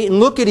investigate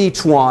and look at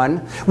each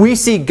one, we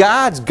see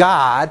God's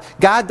God.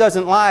 God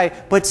doesn't lie.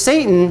 But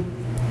Satan,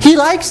 he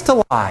likes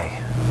to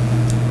lie.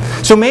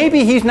 So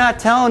maybe he's not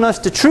telling us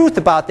the truth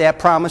about that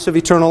promise of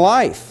eternal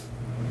life.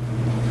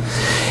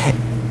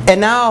 And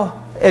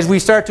now, as we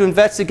start to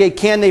investigate,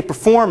 can they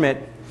perform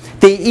it?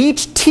 They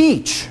each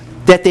teach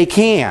that they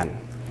can.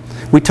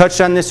 We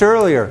touched on this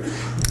earlier.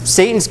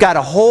 Satan's got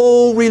a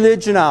whole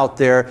religion out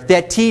there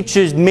that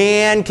teaches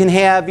man can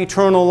have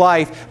eternal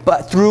life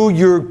but through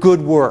your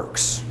good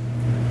works,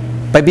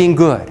 by being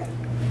good.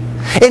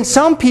 And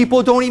some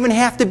people don't even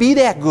have to be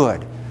that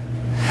good.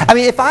 I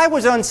mean, if I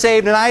was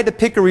unsaved and I had to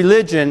pick a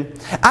religion,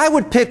 I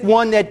would pick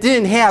one that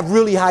didn't have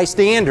really high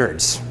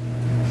standards.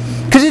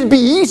 Because it'd be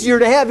easier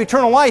to have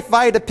eternal life if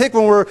I had to pick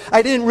one where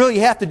I didn't really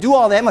have to do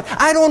all that much.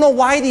 I don't know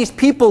why these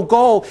people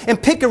go and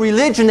pick a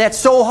religion that's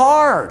so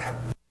hard.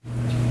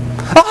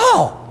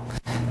 Oh!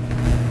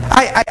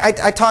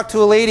 I talked to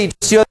a lady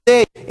just the other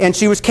day, and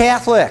she was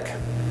Catholic.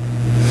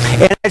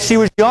 And as she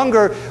was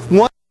younger,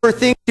 one of her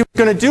things she was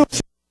going to do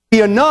was be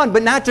a nun,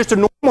 but not just a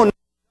normal nun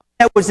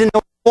that was in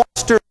the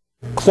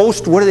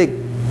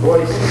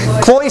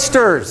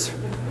cloisters.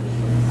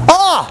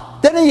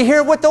 Then you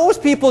hear what those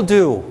people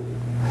do.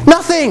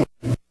 Nothing.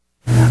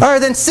 Or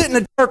then sit in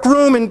a dark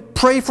room and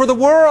pray for the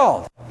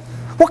world.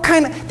 What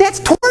kind of... That's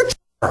torture.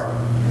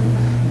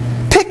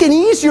 Pick an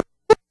easier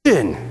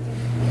religion.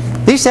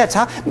 At least that's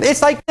how...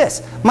 It's like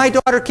this. My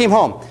daughter came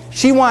home.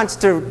 She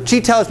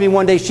tells me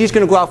one day she's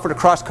going to go out for the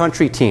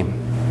cross-country team.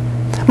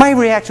 My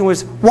reaction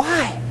was,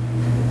 why?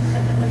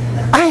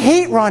 I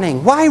hate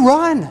running. Why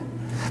run?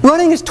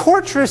 Running is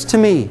torturous to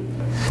me.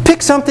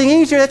 Pick something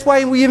easier. That's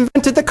why we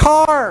invented the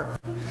car.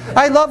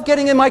 I love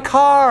getting in my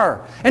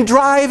car and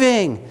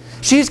driving.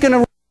 She's going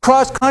to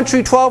cross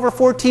country 12 or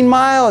 14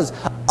 miles.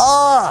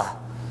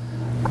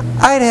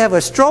 I'd have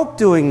a stroke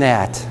doing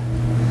that.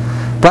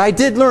 But I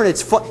did learn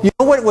it's fun. You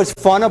know what was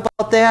fun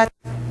about that?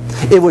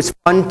 It was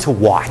fun to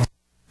watch.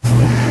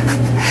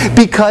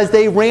 Because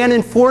they ran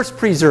in forest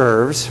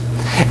preserves,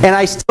 and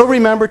I still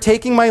remember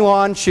taking my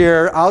lawn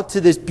chair out to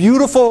this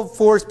beautiful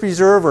forest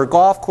preserve or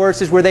golf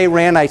courses where they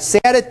ran. I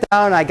sat it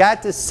down, I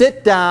got to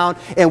sit down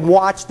and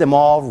watch them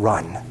all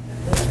run.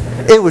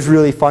 It was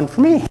really fun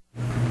for me.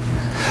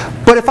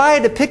 But if I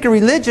had to pick a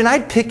religion,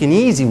 I'd pick an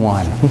easy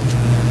one.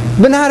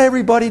 But not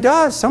everybody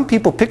does. Some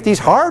people pick these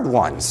hard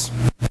ones.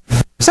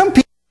 Some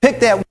people pick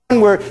that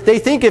one where they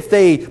think if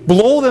they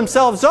blow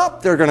themselves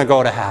up, they're going to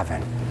go to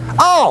heaven.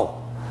 Oh!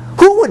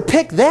 Who would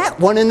pick that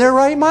one in their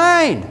right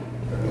mind?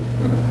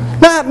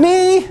 Not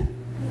me.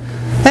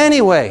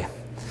 Anyway,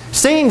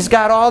 Satan's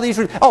got all these...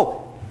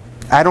 Oh,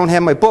 I don't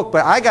have my book,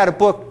 but I got a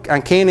book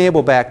on Cain and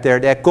Abel back there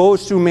that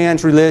goes through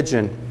man's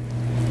religion.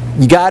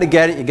 You got to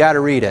get it. You got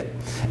to read it.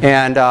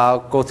 And I'll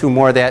go through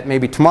more of that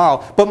maybe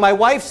tomorrow. But my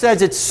wife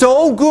says it's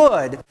so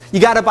good, you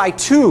got to buy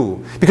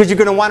 2 because you're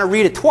going to want to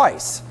read it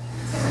twice.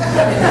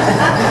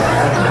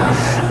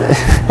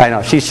 I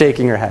know, she's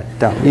shaking her head.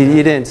 No,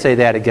 you didn't say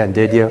that again,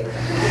 did you?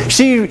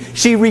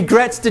 She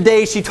regrets the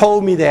day she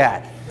told me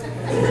that.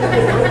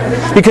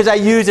 Because I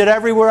use it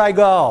everywhere I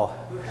go.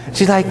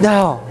 She's like,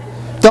 no,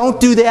 don't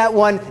do that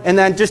one, and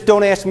then just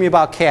don't ask me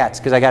about cats,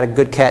 because I got a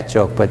good cat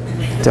joke, but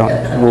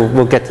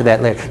we'll get to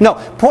that later. No,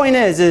 point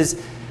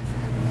is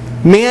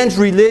man's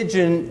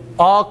religion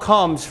all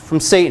comes from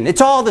Satan.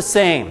 It's all the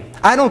same.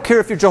 I don't care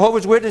if you're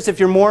Jehovah's Witness, if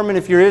you're Mormon,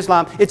 if you're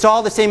Islam. It's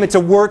all the same. It's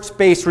a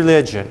works-based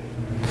religion.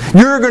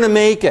 You're going to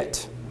make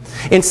it.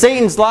 And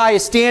Satan's lie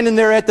is standing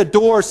there at the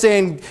door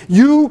saying,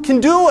 you can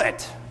do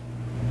it.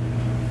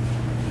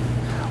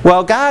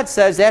 Well, God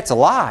says that's a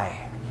lie.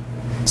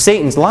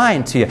 Satan's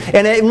lying to you.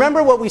 And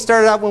remember what we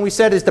started out when we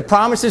said is the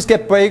promises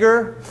get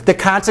bigger, the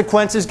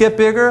consequences get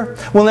bigger?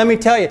 Well, let me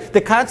tell you,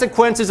 the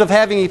consequences of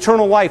having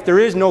eternal life, there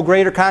is no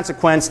greater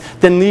consequence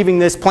than leaving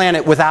this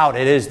planet without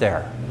it, is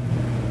there?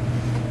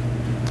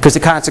 Because the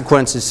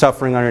consequence is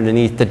suffering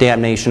underneath the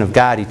damnation of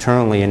God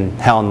eternally in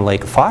hell and the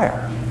lake of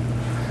fire.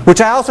 Which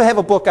I also have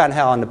a book on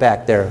hell in the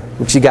back there,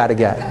 which you got to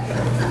get.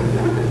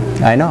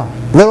 I know.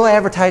 Little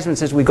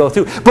advertisements as we go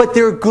through. But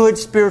they're good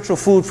spiritual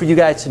food for you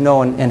guys to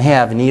know and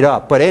have and eat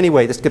up. But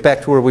anyway, let's get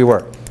back to where we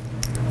were.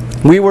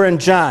 We were in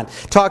John,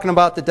 talking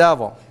about the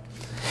devil.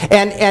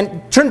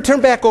 And turn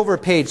back over a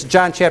page,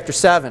 John chapter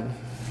 7.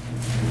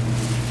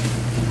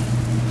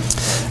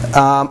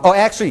 Oh,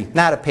 actually,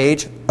 not a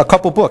page, a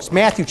couple books.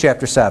 Matthew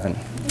chapter 7.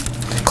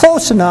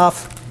 Close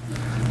enough.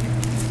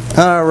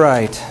 All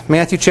right,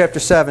 Matthew chapter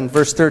 7,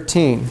 verse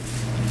 13.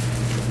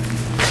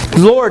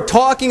 Lord,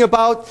 talking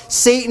about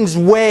Satan's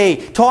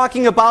way,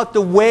 talking about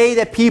the way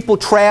that people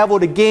travel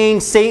to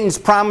gain Satan's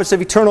promise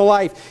of eternal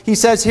life. He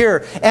says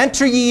here,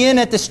 enter ye in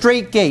at the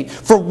strait gate,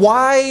 for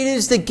wide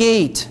is the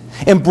gate,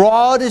 and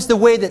broad is the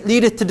way that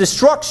leadeth to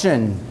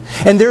destruction.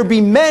 And there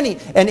be many,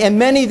 and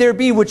many there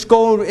be which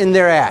go in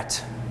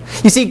thereat.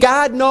 You see,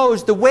 God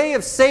knows the way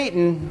of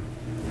Satan.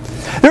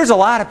 There's a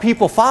lot of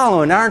people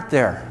following, aren't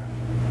there?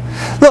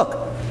 Look,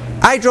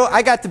 I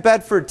got to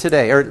Bedford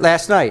today, or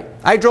last night.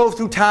 I drove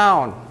through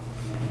town.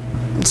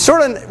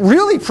 Sort of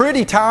really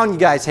pretty town you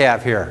guys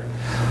have here.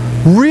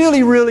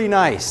 Really, really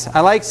nice. I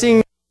like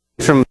seeing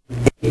from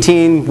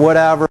 18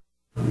 whatever,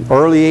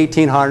 early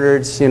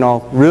 1800s, you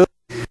know, really,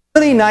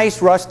 really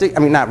nice rustic,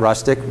 I mean not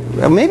rustic,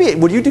 maybe,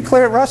 would you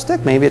declare it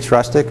rustic? Maybe it's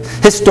rustic.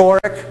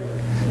 Historic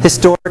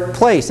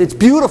place. It's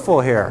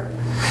beautiful here.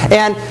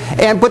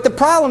 But the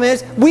problem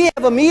is, we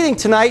have a meeting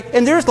tonight,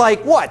 and there's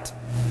like, what?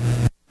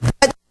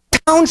 The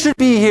town should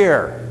be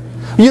here.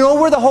 You know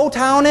where the whole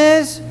town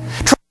is?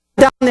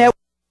 Down that.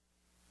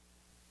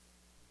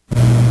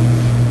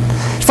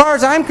 As far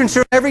as I'm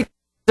concerned, every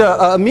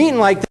a meeting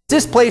like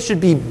this place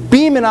should be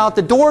beaming out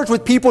the doors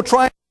with people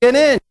trying to get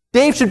in.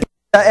 Dave should be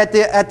at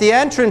the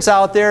entrance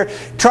out there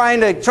trying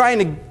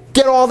to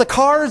get all the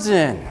cars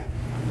in.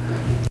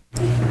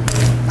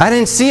 I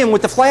didn't see him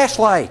with the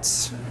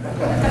flashlights.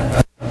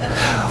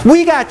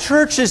 We got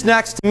churches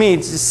next to me.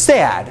 It's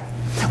sad.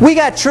 We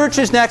got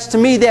churches next to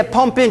me that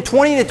pump in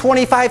 20 to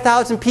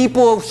 25,000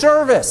 people of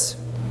service.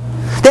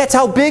 That's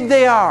how big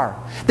they are.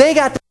 They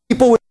got the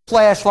people with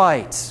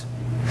flashlights.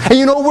 And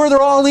you know where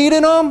they're all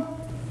leading them?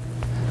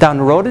 Down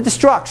the road of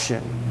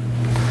destruction.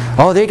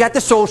 Oh, they got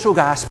the social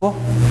gospel.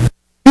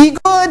 Be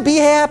good, be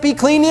happy,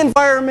 clean the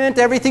environment,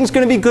 everything's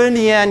going to be good in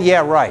the end.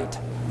 Yeah, right.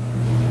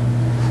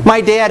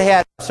 My dad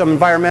had some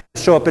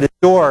environmentalists show up at his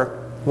door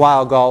a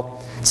while ago.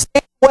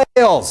 Save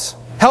whales.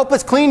 Help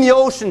us clean the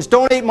oceans.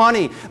 Donate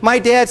money. My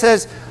dad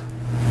says,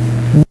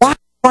 why are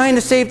you trying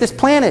to save this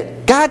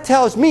planet? God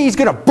tells me He's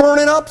going to burn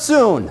it up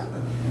soon.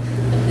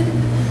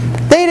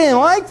 They didn't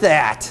like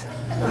that.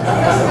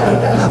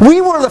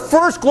 We were the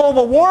first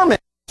global warming.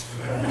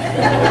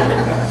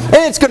 And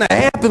it's going to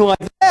happen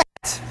like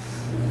that.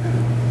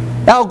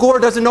 Al Gore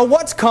doesn't know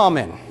what's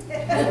coming.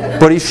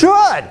 But he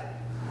should.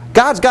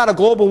 God's got a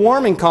global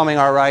warming coming,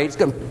 all right. He's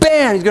going to,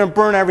 bam, He's going to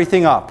burn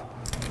everything up.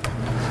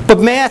 But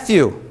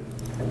Matthew,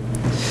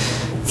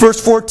 verse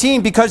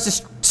 14,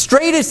 because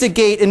straight is the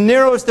gate and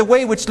narrow is the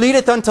way which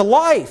leadeth unto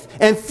life,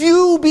 and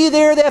few be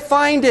there that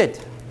find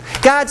it.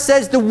 God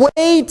says the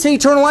way to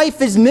eternal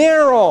life is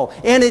narrow,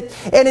 and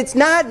it's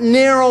not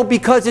narrow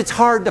because it's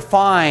hard to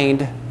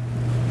find.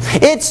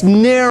 It's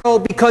narrow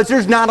because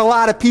there's not a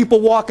lot of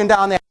people walking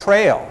down that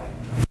trail.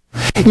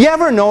 You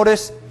ever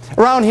notice,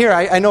 around here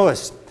I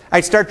noticed,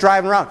 I start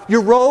driving around,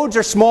 your roads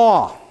are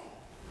small.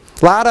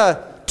 A lot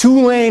of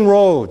 2-lane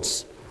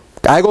roads.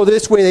 I go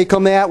this way, they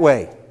come that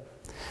way.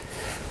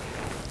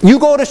 You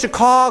go to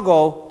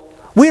Chicago,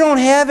 we don't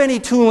have any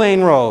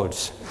 2-lane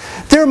roads.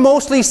 They're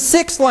mostly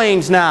 6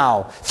 lanes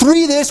now.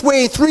 3 this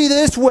way, 3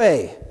 this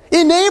way.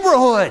 In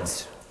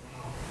neighborhoods.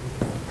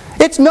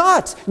 It's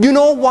nuts. You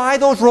know why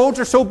those roads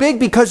are so big?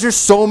 Because there's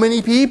so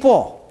many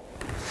people.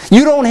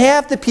 You don't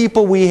have the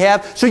people we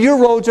have, so your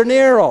roads are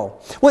narrow.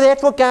 Well,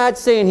 that's what God's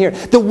saying here.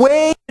 The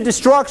way to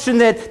destruction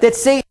that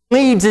Satan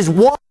leads is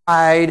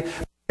wide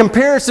in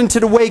comparison to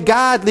the way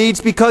God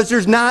leads, because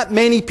there's not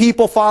many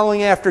people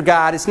following after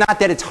God. It's not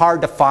that it's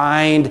hard to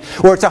find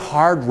or it's a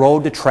hard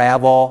road to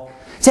travel.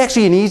 It's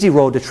actually an easy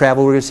road to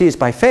travel. We're going to see it's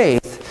by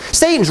faith.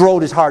 Satan's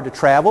road is hard to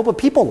travel, but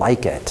people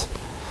like it,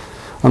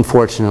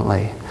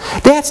 unfortunately.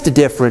 That's the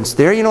difference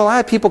there. You know, a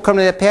lot of people come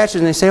to that passage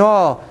and they say,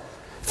 oh,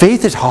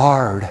 faith is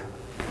hard.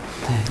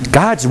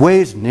 God's way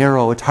is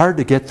narrow. It's hard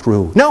to get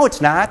through. No,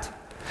 it's not.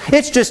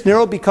 It's just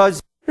narrow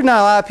because there's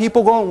not a lot of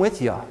people going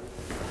with you.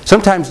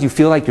 Sometimes you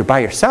feel like you're by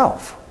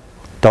yourself,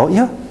 don't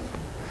you?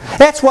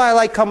 That's why I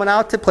like coming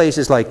out to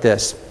places like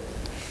this.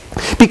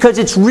 Because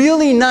it's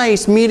really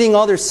nice meeting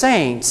other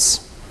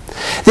saints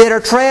that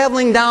are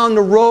traveling down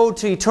the road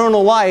to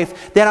eternal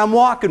life that I'm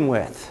walking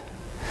with.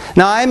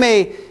 Now, I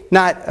may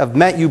not have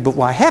met you, but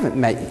well, I haven't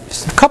met you.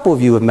 A couple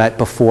of you have met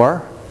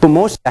before, but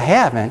most I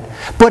haven't.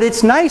 But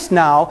it's nice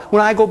now,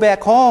 when I go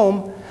back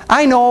home,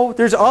 I know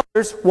there's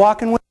others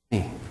walking with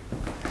me.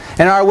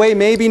 And our way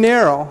may be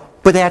narrow,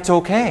 but that's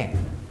okay.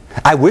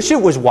 I wish it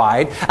was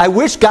wide. I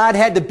wish God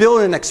had to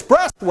build an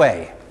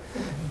expressway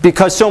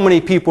because so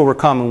many people were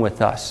coming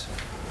with us.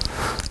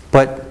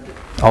 But,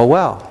 oh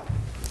well,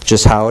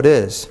 just how it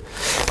is.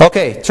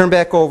 Okay, turn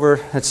back over.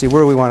 Let's see,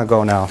 where do we want to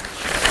go now?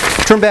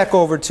 Turn back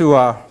over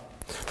to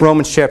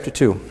Romans chapter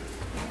 2.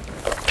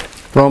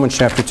 Romans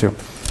chapter 2.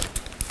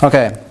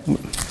 Okay,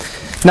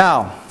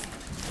 now,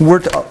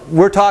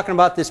 we're talking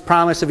about this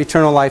promise of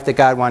eternal life that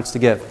God wants to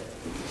give.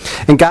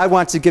 And God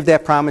wants to give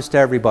that promise to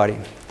everybody.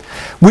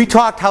 We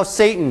talked how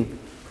Satan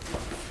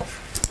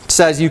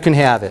says you can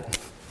have it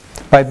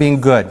by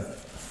being good.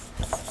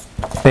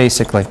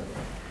 Basically.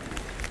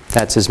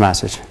 That's his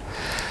message.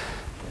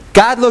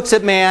 God looks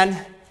at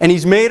man, and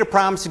He's made a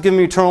promise to give him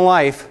eternal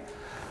life.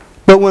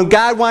 But when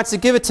God wants to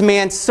give it to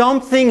man,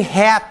 something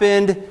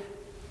happened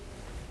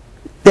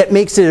that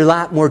makes it a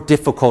lot more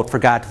difficult for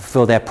God to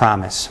fulfill that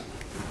promise.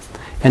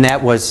 And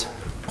that was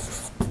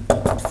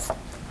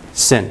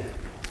sin.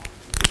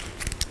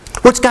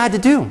 What's God to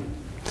do?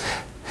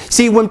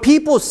 See, when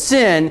people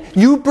sin,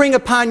 you bring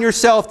upon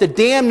yourself the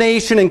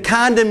damnation and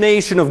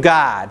condemnation of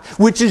God,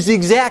 which is the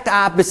exact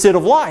opposite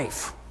of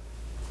life.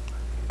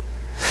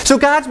 So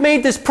God's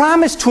made this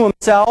promise to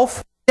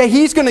Himself that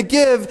He's going to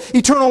give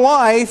eternal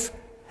life,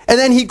 and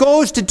then He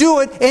goes to do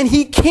it, and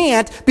He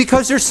can't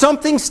because there's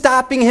something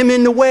stopping Him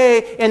in the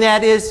way, and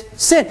that is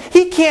sin.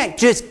 He can't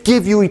just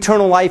give you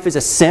eternal life as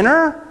a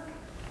sinner.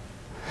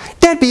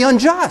 That'd be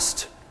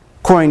unjust,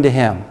 according to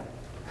Him.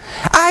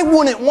 I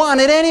wouldn't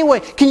want it anyway.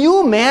 Can you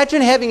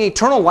imagine having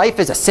eternal life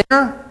as a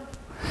sinner?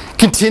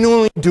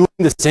 Continually doing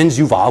the sins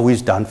you've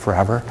always done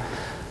forever?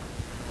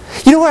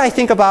 You know what I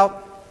think about?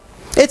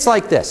 It's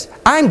like this.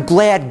 I'm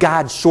glad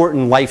God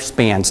shortened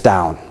lifespans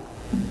down.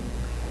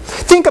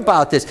 Think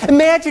about this.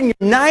 Imagine you're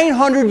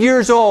 900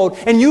 years old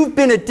and you've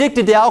been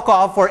addicted to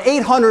alcohol for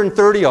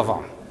 830 of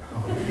them.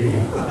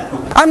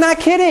 I'm not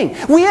kidding.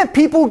 We have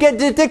people who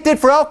get addicted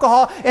for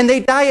alcohol and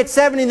they die at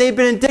 70 and they've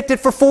been addicted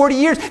for 40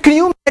 years. Can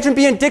you imagine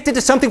being addicted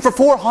to something for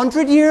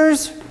 400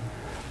 years?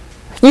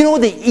 You know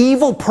the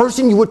evil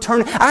person you would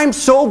turn. I'm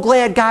so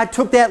glad God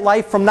took that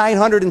life from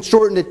 900 and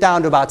shortened it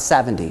down to about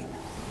 70.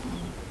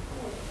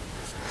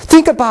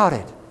 Think about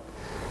it.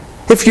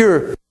 If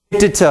you're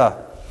addicted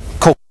to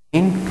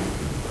cocaine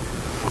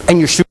and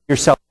you're shooting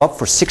yourself up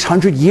for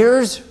 600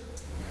 years,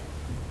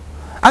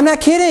 I'm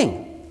not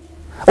kidding.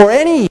 Or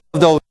any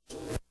of those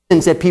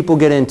sins that people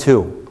get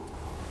into.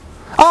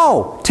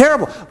 Oh,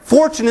 terrible.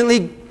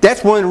 Fortunately,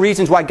 that's one of the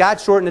reasons why God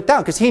shortened it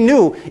down, because He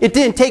knew it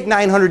didn't take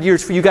 900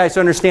 years for you guys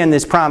to understand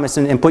this promise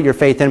and put your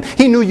faith in Him.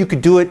 He knew you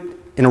could do it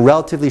in a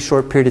relatively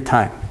short period of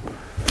time.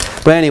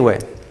 But anyway,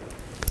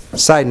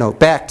 side note,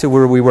 back to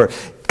where we were.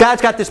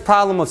 God's got this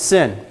problem of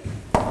sin.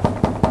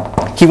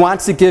 He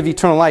wants to give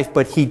eternal life,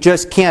 but He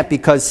just can't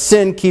because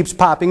sin keeps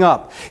popping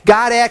up.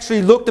 God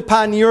actually looked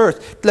upon the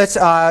earth. Let's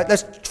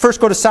first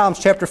go to Psalms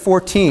chapter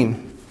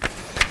 14.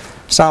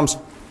 Psalms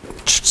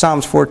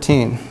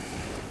 14.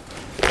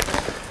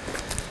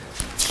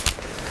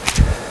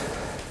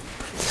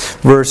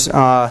 Verse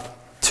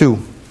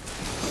 2.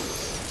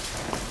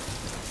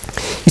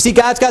 You see,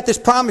 God's got this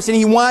promise and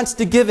He wants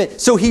to give it.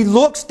 So He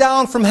looks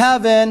down from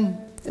heaven,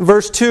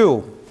 verse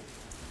 2.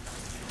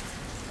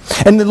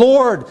 And the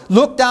Lord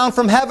looked down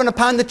from heaven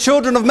upon the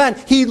children of men.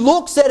 He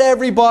looks at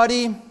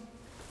everybody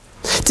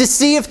to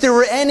see if there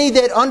were any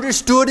that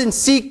understood and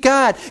seek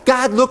God.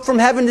 God looked from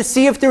heaven to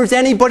see if there was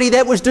anybody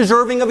that was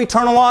deserving of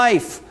eternal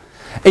life.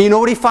 And you know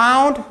what He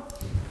found?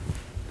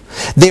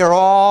 They are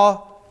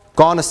all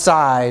gone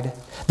aside.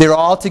 They're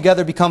all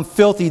together become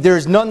filthy. There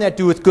is none that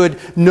doeth good,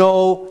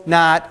 no,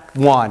 not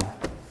one.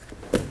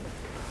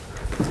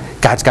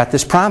 God's got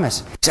this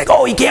promise. He's like,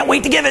 oh, He can't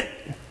wait to give it.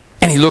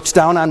 And He looks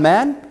down on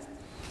men,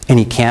 and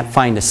He can't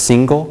find a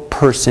single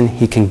person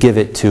He can give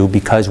it to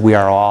because we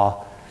are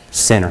all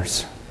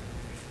sinners.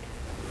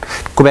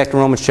 Go back to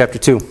Romans chapter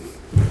 2.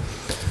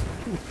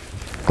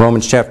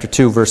 Romans chapter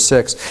 2, verse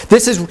 6.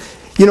 This is,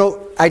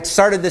 I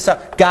started this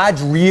up.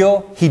 God's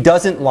real. He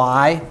doesn't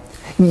lie.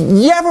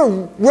 You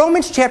ever,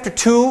 Romans chapter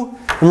 2,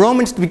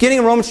 the beginning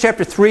of Romans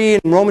chapter 3,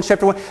 and Romans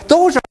chapter 1,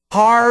 those are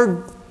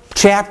hard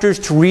chapters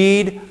to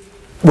read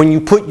when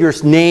you put your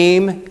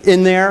name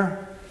in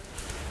there.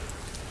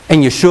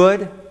 And you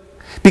should.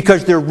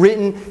 Because they're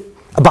written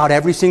about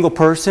every single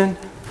person.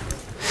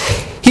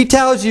 He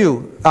tells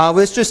you,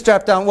 let's just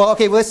drop down. Well,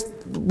 okay,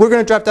 we're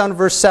going to drop down to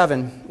verse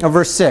 7, or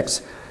verse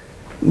 6.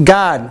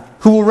 God,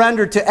 who will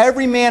render to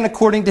every man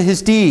according to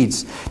his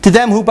deeds, to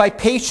them who by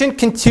patient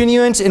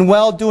continuance in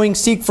well-doing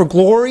seek for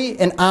glory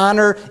and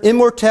honor,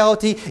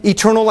 immortality,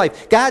 eternal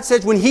life. God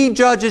says when He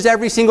judges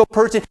every single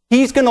person,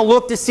 He's going to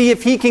look to see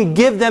if He can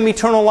give them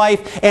eternal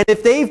life. And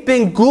if they've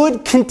been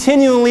good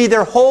continually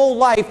their whole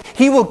life,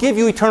 He will give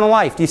you eternal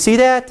life. Do you see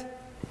that?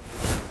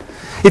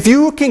 If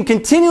you can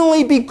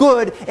continually be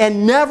good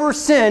and never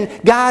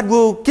sin, God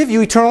will give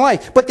you eternal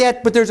life. But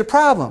there's a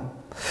problem.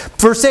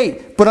 Verse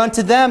 8, but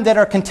unto them that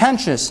are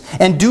contentious,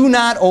 and do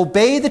not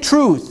obey the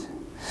truth,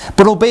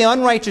 but obey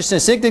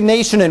unrighteousness,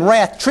 indignation, and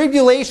wrath,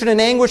 tribulation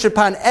and anguish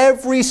upon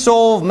every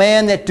soul of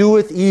man that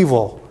doeth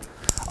evil.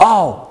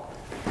 Oh,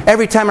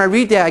 every time I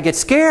read that I get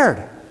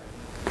scared.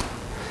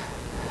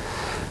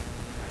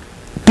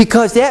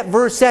 Because that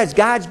verse says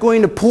God's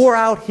going to pour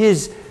out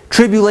His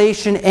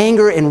tribulation,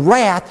 anger, and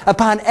wrath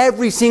upon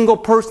every single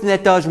person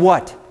that does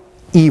what?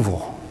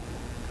 Evil.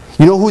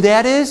 You know who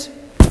that is?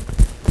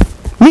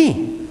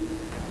 Me.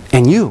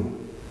 And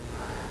you.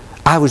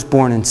 I was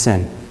born in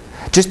sin.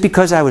 Just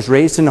because I was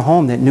raised in a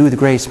home that knew the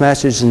grace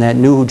message and that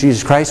knew who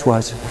Jesus Christ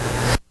was,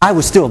 I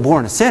was still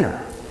born a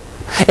sinner.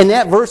 And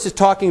that verse is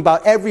talking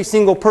about every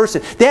single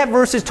person. That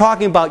verse is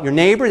talking about your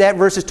neighbor. That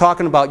verse is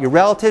talking about your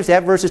relatives.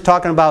 That verse is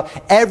talking about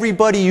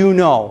everybody you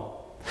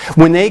know.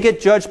 When they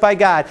get judged by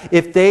God,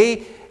 if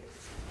they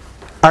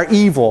are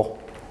evil,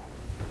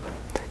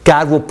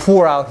 God will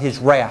pour out His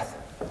wrath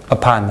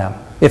upon them,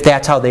 if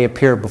that's how they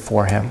appear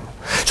before Him.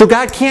 So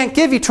God can't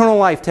give eternal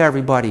life to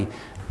everybody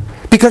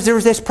because there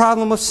was this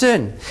problem of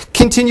sin.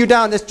 Continue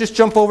down. Let's just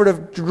jump over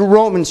to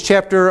Romans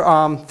chapter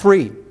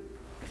 3.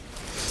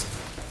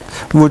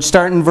 We'll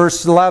start in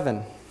verse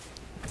 11.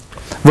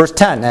 Verse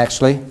 10,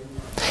 actually.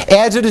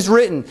 As it is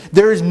written,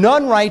 there is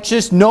none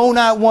righteous, no,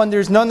 not one. There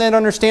is none that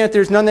understandeth,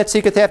 there is none that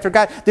seeketh after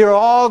God. They're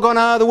all gone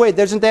out of the way.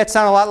 Doesn't that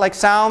sound a lot like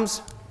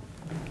Psalms?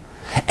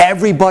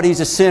 Everybody's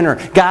a sinner.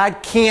 God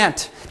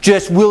can't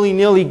just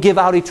willy-nilly give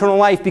out eternal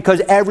life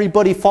because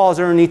everybody falls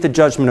underneath the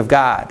judgment of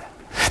God.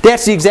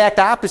 That's the exact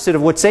opposite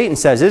of what Satan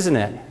says, isn't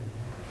it?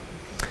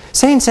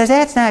 Satan says,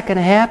 that's not going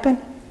to happen.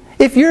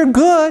 If you're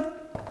good,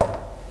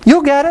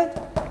 you'll get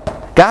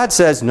it. God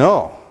says,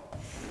 no.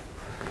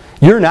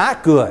 You're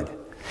not good.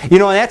 And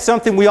that's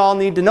something we all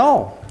need to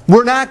know.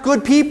 We're not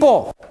good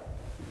people.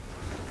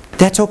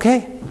 That's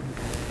okay.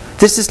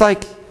 This is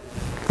like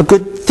a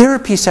good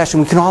therapy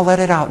session. We can all let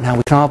it out now.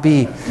 We can all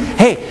be,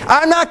 hey,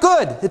 I'm not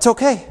good. It's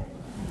okay.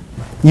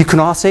 You can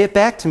all say it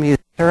back to me.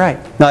 All right.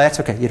 No, that's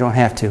okay. You don't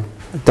have to.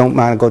 Don't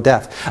want to go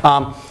deaf.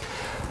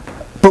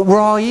 But we're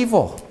all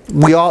evil.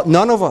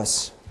 None of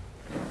us.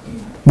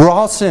 We're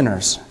all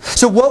sinners.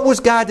 So what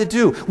was God to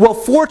do? Well,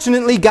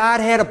 fortunately,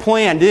 God had a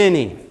plan, didn't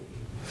He?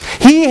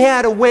 He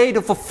had a way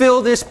to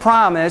fulfill this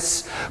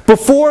promise.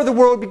 Before the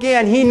world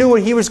began, He knew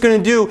what He was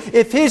going to do.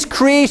 If His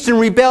creation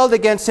rebelled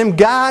against Him,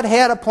 God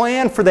had a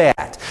plan for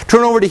that.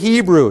 Turn over to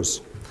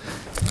Hebrews.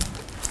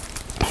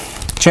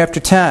 Chapter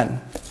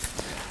 10.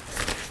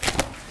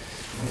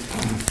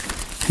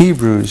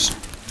 Hebrews.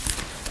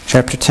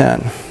 Chapter 10.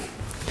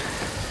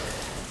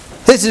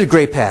 This is a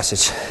great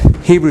passage.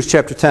 Hebrews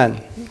chapter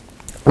 10.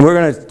 We're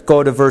going to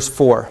go to verse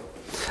 4.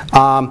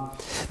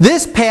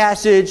 This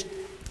passage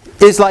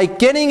is like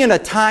getting in a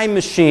time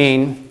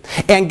machine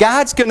And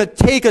God's going to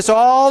take us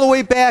all the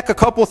way back a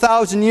couple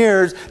thousand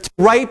years to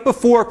right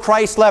before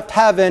Christ left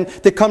heaven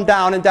to come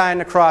down and die on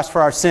the cross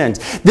for our sins.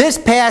 This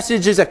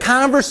passage is a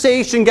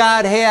conversation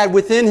God had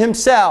within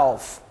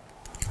himself.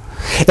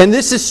 And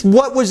this is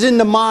what was in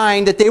the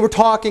mind that they were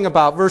talking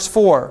about. Verse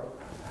 4.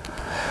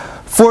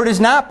 For it is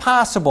not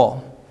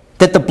possible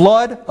that the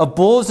blood of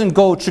bulls and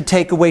goats should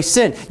take away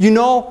sin. You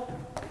know,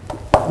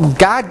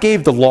 God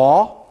gave the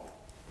law.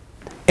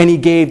 And he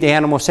gave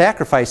animal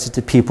sacrifices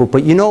to people.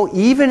 But you know,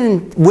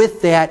 even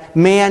with that,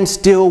 man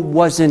still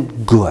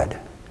wasn't good.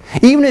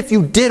 Even if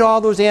you did all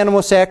those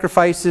animal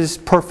sacrifices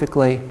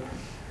perfectly,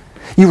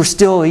 you were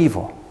still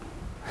evil.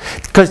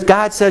 Because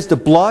God says the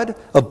blood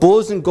of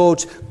bulls and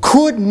goats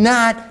could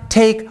not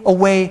take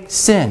away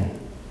sin.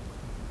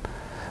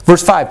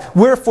 Verse 5,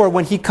 wherefore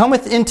when he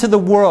cometh into the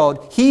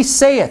world, he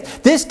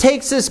saith. This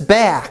takes us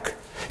back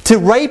to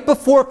right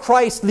before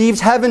Christ leaves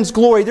heaven's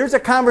glory. There's a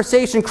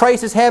conversation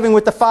Christ is having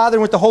with the Father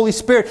and with the Holy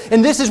Spirit.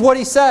 And this is what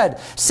he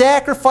said.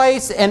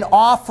 Sacrifice and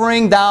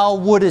offering thou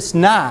wouldest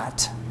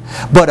not,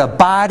 but a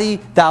body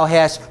thou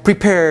hast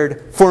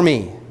prepared for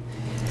me.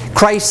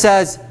 Christ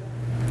says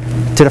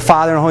to the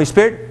Father and the Holy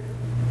Spirit,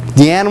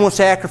 the animal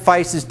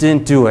sacrifices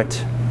didn't do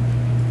it.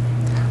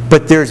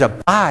 But there's a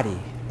body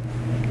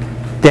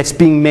that's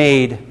being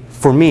made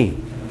for me.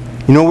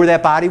 You know where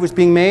that body was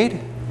being made?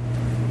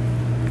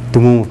 The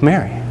womb of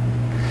Mary.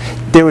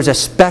 There was a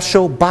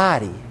special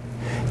body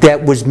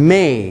that was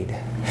made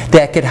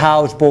that could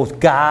house both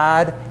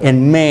God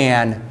and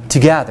man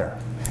together.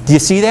 Do you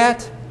see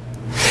that?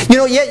 You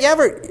know, you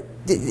ever...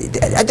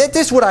 This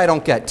is what I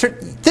don't get.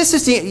 This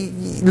is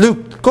the...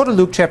 Luke, go to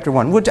Luke chapter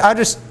 1. I'll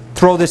just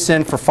throw this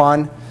in for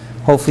fun.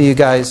 Hopefully you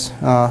guys...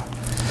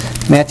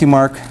 Matthew,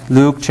 Mark,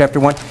 Luke chapter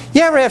 1.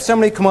 You ever have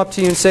somebody come up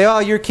to you and say, oh,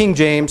 you're King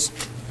James.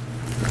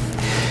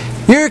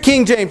 You're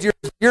King James.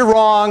 You're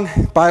wrong.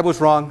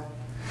 Bible's wrong.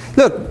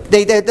 Look,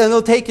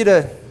 they'll take you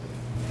to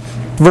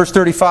verse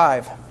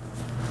 35.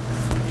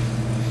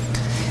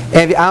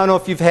 And I don't know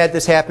if you've had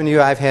this happen to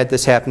you. I've had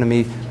this happen to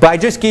me. But I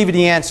just gave you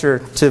the answer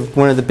to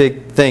one of the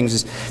big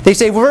things. They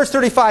say, well, verse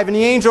 35, and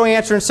the angel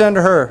answered and said unto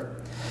her,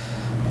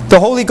 the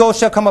Holy Ghost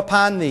shall come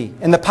upon thee,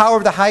 and the power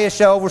of the highest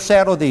shall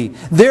overshadow thee.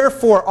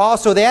 Therefore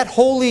also that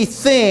holy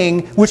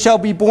thing which shall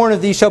be born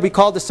of thee shall be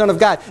called the Son of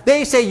God.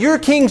 They say your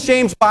King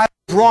James Bible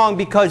is wrong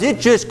because it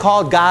just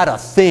called God a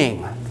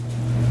thing.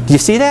 Do you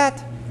see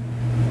that?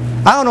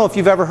 I don't know if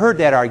you've ever heard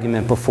that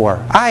argument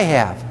before. I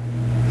have.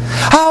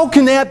 How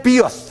can that be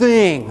a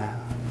thing?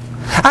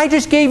 I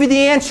just gave you the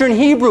answer in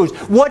Hebrews.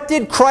 What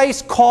did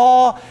Christ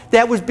call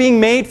that was being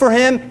made for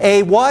him?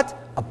 A what?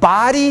 A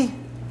body?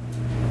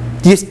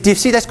 Do you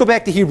see? Let's go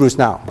back to Hebrews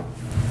now.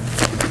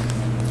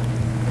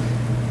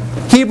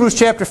 Hebrews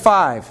chapter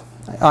 5.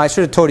 I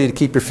should have told you to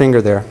keep your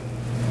finger there.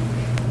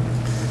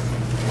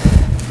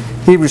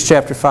 Hebrews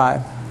chapter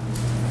 5.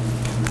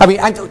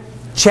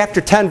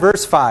 Chapter 10,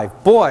 verse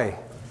 5. Boy,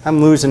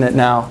 I'm losing it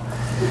now.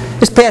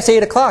 It's past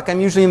 8 o'clock. I'm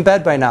usually in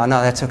bed by now.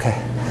 No, that's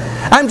okay.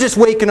 I'm just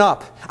waking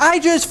up. I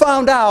just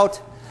found out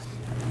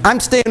I'm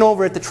staying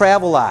over at the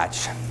Travel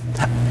Lodge.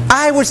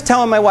 I was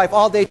telling my wife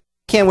all day,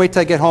 can't wait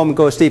till I get home and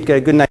go to sleep, get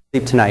a good night's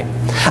sleep tonight.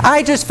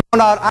 I just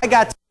found out I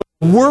got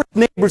the worst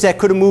neighbors that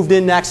could have moved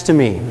in next to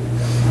me.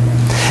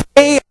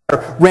 They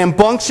are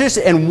rambunctious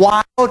and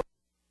wild.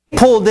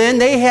 Pulled in,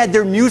 they had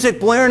their music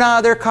blaring out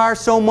of their car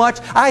so much.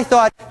 I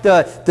thought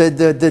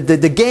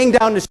the gang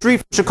down the street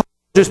from Chicago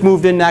just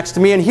moved in next to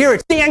me, and here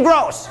it's Dan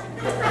Gross.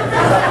 You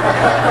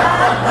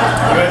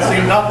haven't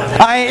seen nothing.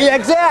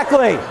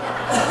 Exactly.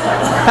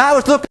 I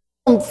was looking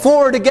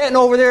forward to getting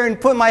over there and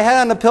putting my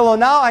head on the pillow.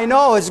 Now I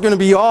know it's going to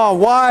be all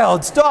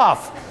wild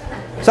stuff.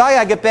 So I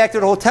got to get back to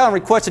the hotel and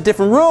request a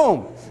different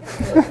room.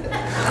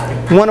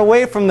 One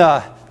away from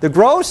the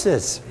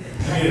Grosses.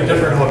 You need a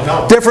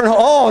different hotel.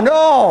 Oh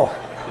no!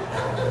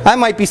 I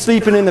might be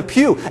sleeping in the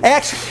pew.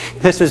 Actually,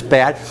 this is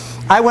bad.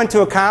 I went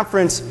to a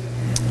conference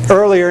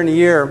earlier in the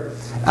year,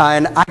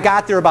 and I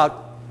got there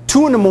about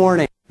 2 in the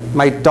morning.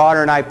 My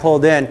daughter and I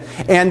pulled in,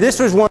 and this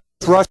was one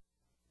of those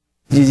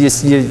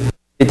rushes.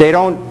 They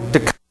don't,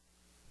 the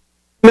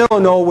middle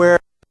of nowhere,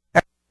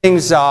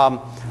 everything's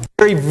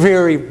very,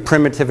 very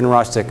primitive and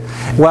rustic.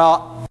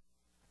 Well,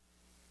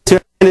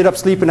 I ended up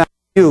sleeping on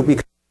the pew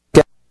because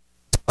I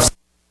got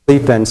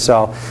sleeping.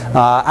 So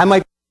I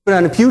might be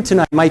on the pew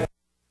tonight,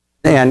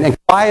 and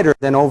quieter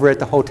than over at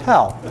the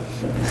hotel.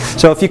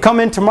 So if you come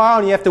in tomorrow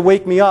and you have to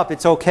wake me up,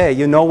 it's okay.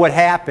 You know what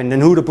happened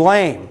and who to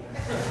blame.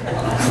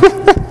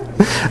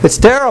 It's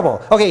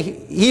terrible. Okay,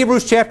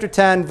 Hebrews chapter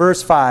 10,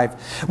 verse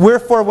 5.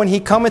 Wherefore, when he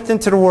cometh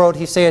into the world,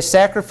 he saith,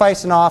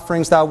 sacrifice and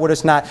offerings thou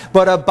wouldest not,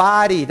 but a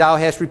body thou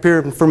hast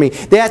prepared for me.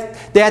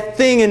 That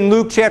thing in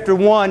Luke chapter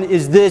 1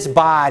 is this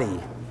body.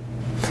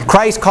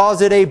 Christ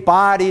calls it a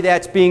body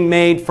that's being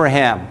made for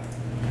him.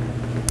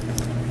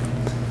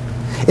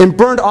 In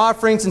burnt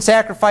offerings and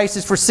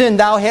sacrifices for sin,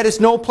 thou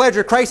hadst no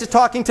pleasure. Christ is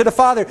talking to the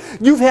Father.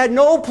 You've had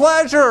no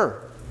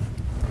pleasure.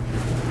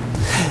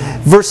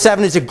 Verse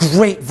 7 is a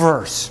great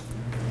verse.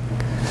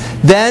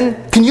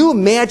 Then, can you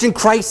imagine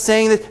Christ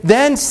saying that?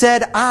 Then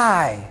said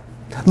I.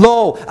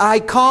 Lo, I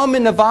come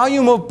in the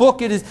volume of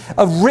book it is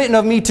written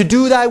of me to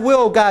do thy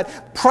will, God.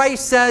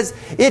 Christ says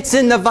it's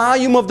in the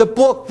volume of the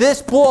book,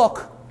 this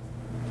book.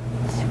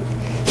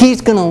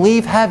 He's going to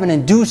leave heaven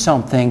and do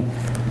something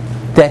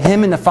that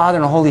Him and the Father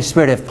and the Holy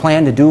Spirit have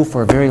planned to do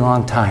for a very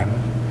long time.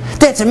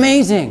 That's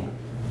amazing.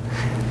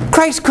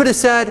 Christ could have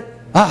said,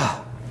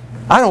 I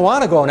don't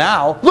want to go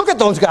now. Look at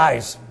those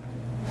guys.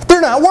 They're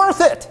not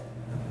worth it.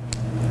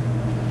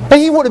 And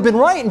He would have been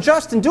right and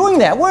just in doing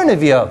that, wouldn't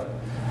He have?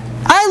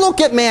 I look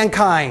at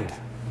mankind.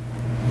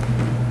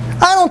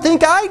 I don't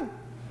think I'd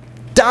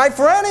die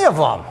for any of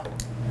them.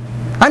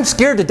 I'm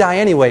scared to die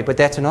anyway, but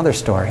that's another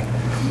story.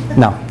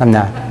 No, I'm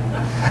not.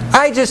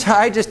 I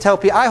just tell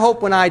people, I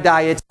hope when I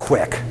die it's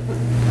quick.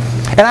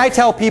 And I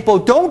tell people,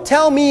 don't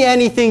tell me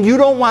anything you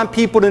don't want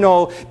people to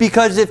know,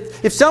 because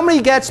if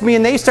somebody gets me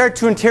and they start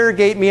to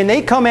interrogate me and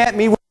they come at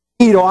me with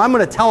a needle, I'm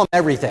going to tell them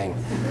everything.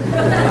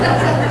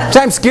 So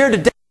I'm scared to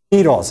death of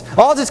needles.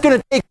 All it's going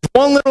to take is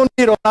one little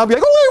needle and I'll be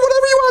like, oh, wait,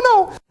 whatever you want to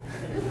know.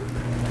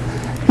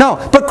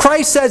 No, but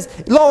Christ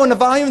says, lo, in the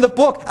volume of the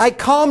book, I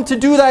come to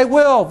do thy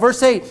will.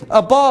 Verse 8,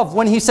 above,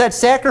 when He said,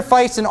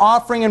 sacrifice and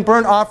offering and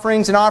burnt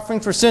offerings and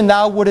offerings for sin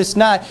thou wouldest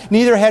not,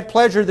 neither had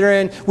pleasure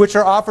therein, which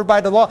are offered by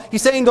the law.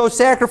 He's saying those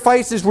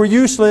sacrifices were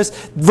useless.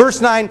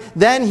 Verse 9,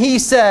 then He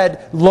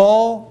said,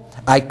 lo,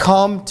 I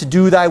come to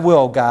do thy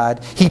will,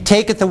 God. He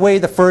taketh away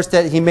the first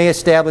that He may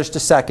establish the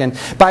second,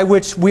 by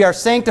which we are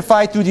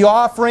sanctified through the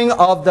offering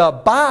of the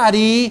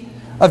body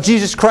of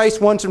Jesus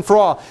Christ once and for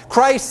all.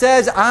 Christ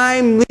says,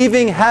 I'm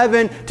leaving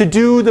heaven to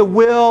do the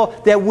will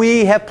that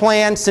we have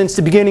planned since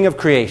the beginning of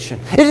creation.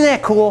 Isn't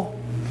that cool?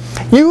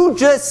 You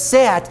just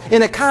sat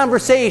in a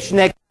conversation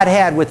that God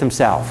had with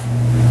Himself.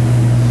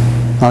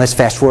 Now let's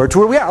fast forward to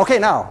where we are. Okay,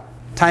 now,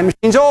 time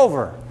machine's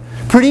over.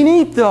 Pretty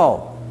neat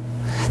though.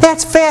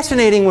 That's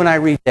fascinating when I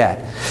read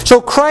that. So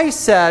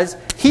Christ says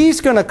He's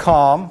going to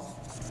come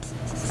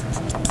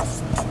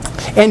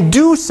and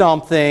do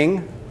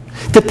something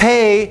to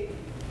pay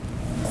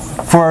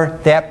for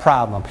that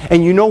problem.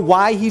 And you know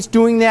why He's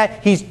doing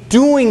that? He's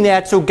doing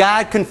that so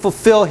God can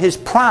fulfill His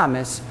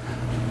promise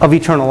of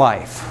eternal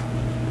life.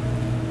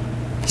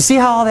 You see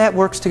how all that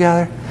works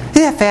together?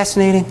 Isn't that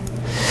fascinating?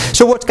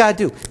 So what's God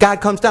do?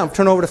 God comes down.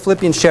 Turn over to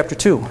Philippians chapter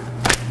 2.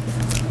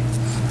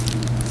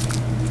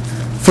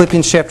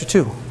 Philippians chapter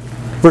 2,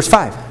 verse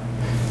 5.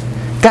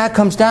 God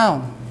comes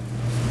down.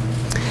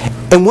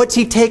 And what's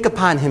He take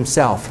upon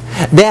Himself?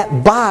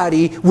 That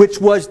body which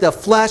was the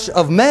flesh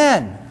of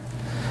men.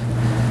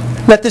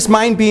 Let this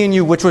mind be in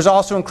you, which was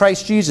also in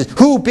Christ Jesus,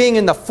 who, being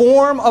in the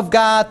form of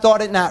God,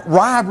 thought it not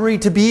robbery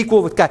to be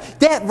equal with God.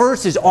 That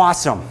verse is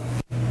awesome.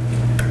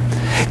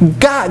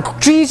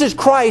 God, Jesus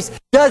Christ,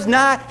 does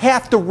not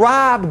have to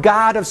rob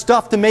God of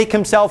stuff to make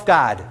Himself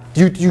God.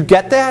 Do you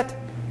get that?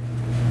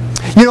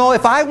 You know,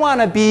 if I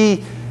want to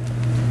be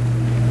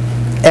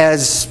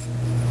as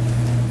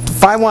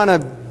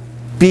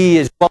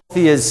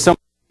wealthy as some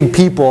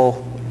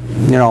people,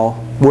 you know,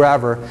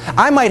 wherever,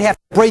 I might have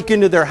to break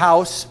into their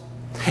house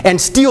and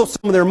steal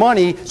some of their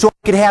money so I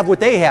could have what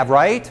they have,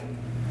 right?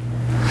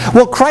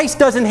 Well, Christ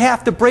doesn't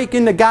have to break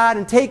into God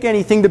and take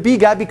anything to be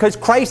God, because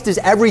Christ is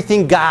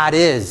everything God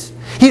is.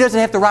 He doesn't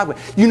have to rob God.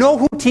 You know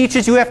who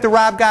teaches you have to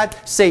rob God?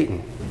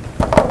 Satan.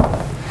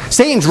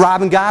 Satan's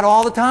robbing God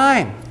all the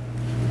time.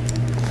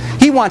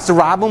 He wants to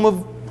rob Him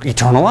of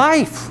eternal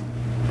life.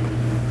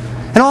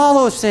 And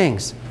all those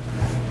things.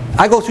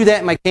 I go through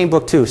that in my Cain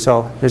book too,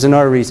 so there's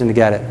another reason to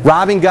get it.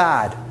 Robbing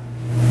God.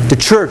 The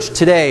church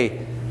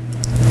today,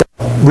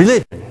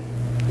 religion,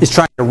 is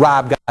trying to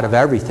rob God of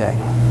everything.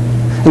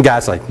 And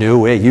God's like, no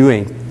way,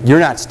 you're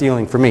not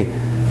stealing from me.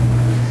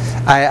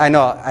 I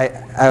know,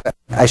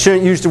 I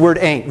shouldn't use the word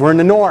ain't. We're in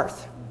the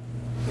north.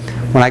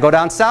 When I go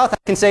down south, I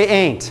can say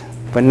ain't,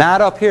 but not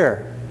up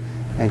here.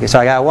 Okay, so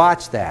I got to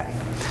watch that.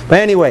 But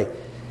anyway,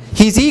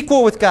 He's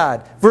equal with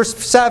God. Verse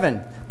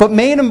 7, but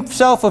made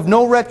Himself of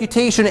no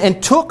reputation,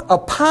 and took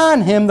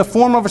upon Him the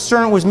form of a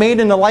servant, was made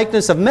in the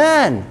likeness of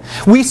men.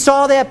 We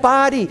saw that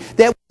body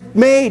that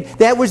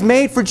was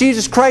made for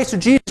Jesus Christ, so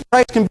Jesus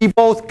Christ can be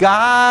both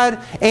God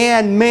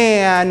and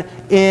man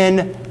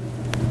in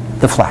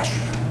the flesh.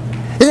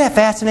 Isn't that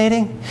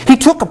fascinating? He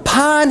took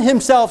upon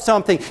Himself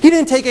something. He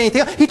didn't take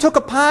anything else. He took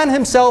upon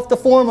Himself the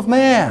form of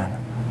man.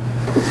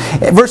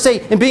 Verse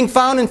 8, and being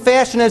found in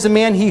fashion as a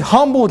man, He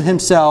humbled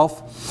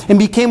Himself and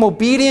became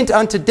obedient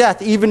unto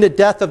death, even the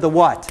death of the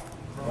what?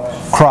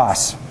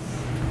 Cross.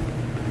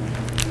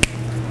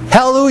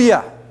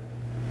 Hallelujah.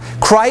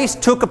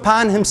 Christ took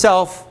upon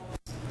Himself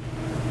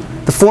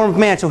the form of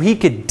man so He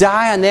could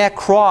die on that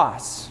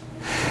cross.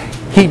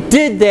 He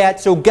did that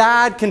so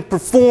God can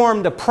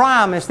perform the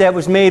promise that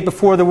was made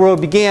before the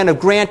world began of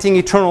granting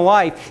eternal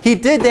life. He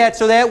did that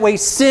so that way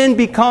sin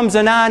becomes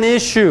a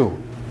non-issue.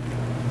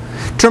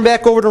 Turn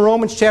back over to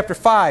Romans chapter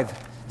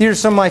 5. These are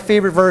some of my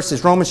favorite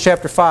verses. Romans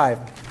chapter 5.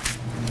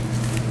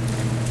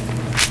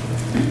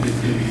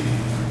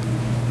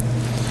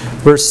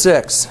 Verse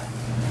 6.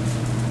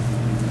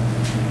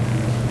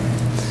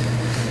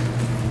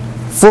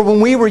 For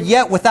when we were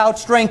yet without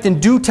strength, in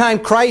due time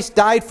Christ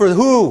died for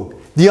who?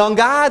 The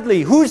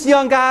ungodly. Who's the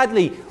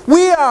ungodly?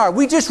 We are.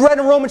 We just read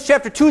in Romans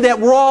chapter 2 that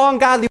we're all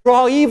ungodly, we're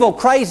all evil.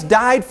 Christ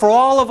died for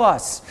all of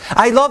us.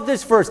 I love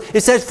this verse.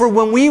 It says, for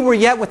when we were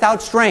yet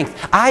without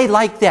strength. I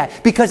like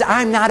that because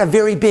I'm not a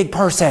very big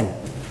person.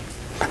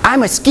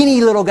 I'm a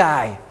skinny little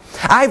guy.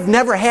 I've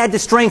never had the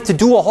strength to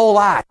do a whole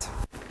lot.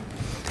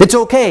 It's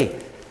okay.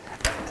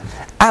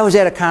 I was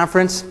at a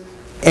conference,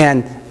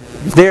 and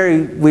there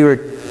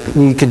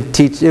you could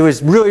teach. It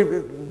was really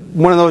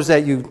one of those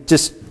that you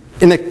just,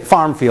 in the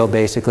farm field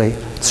basically.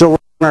 So we're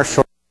on our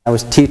shore. I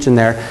was teaching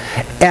there,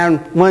 and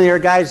one of your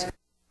guys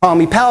called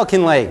me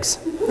pelican legs.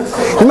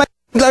 My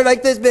legs are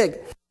like this big.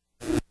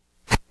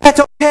 That's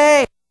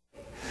okay.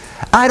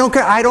 I don't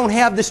care. I don't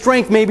have the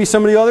strength maybe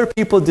some of the other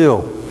people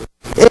do.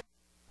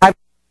 I've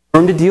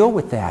learned to deal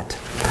with that.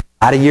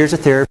 A lot of years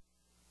of therapy.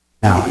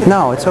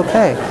 No, it's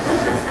okay.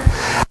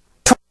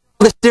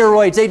 The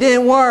steroids, they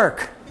didn't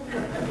work.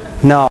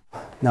 No,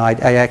 I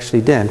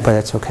actually didn't, but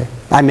that's okay.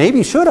 I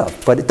maybe should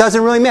have, but it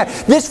doesn't really matter.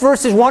 This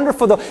verse is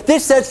wonderful, though.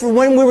 This says, for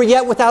when we were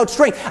yet without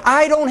strength.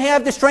 I don't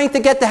have the strength to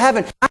get to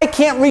heaven. I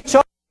can't reach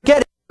up and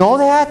get it. You know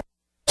that?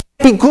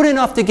 I can't be good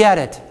enough to get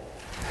it.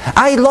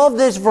 I love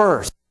this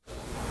verse.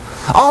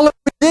 All of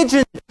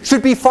religion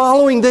should be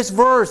following this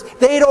verse.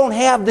 They don't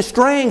have the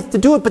strength to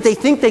do it, but they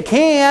think they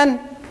can.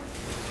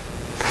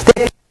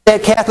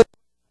 That Catholic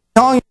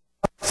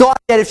thought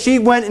that if she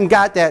went and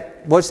got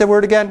that, what's that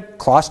word again?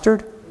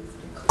 Cloistered?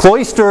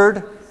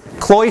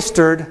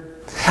 Cloistered.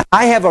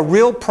 I have a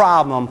real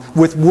problem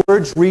with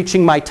words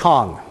reaching my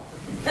tongue.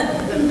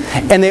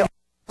 And they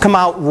come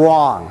out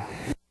wrong.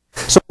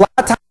 So a lot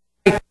of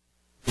times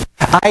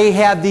I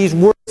have these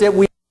words that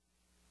we,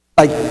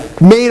 like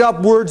made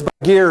up words by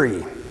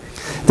Gary.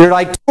 They're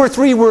like 2 or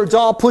 3 words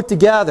all put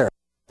together.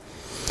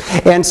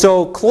 And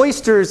so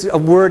cloister is a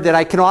word that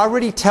I can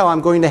already tell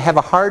I'm going to have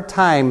a hard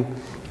time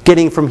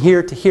getting from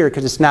here to here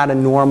because it's not a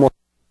normal thing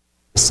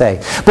to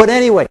say. But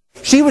anyway,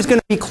 she was going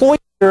to be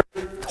cloistered,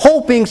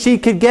 hoping she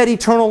could get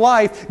eternal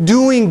life,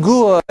 doing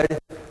good, and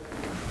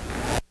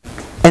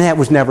that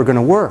was never going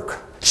to work.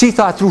 She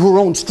thought through her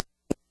own strength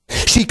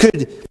she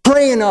could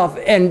pray enough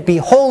and be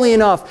holy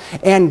enough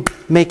and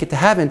make it to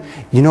heaven.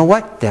 You know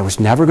what? That was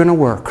never going to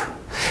work.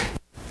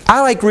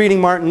 I like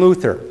reading Martin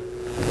Luther.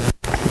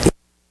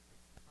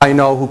 I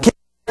know who came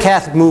to the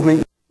Catholic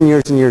movement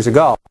years and years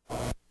ago.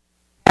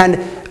 And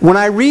when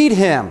I read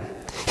him,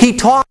 he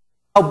talks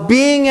about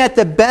being at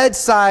the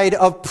bedside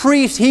of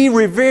priests he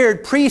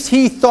revered, priests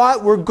he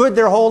thought were good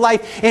their whole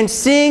life, and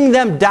seeing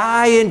them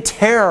die in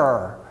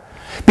terror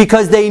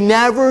because they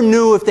never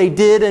knew if they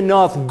did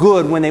enough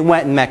good when they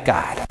went and met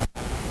God.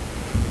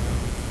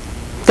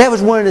 That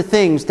was one of the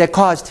things that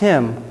caused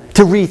him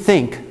to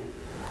rethink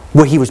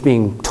what he was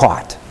being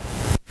taught.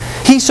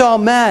 He saw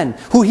men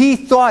who he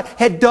thought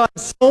had done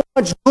so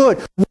much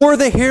good, wore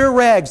the hair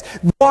rags,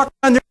 walked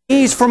on their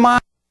knees for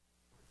miles,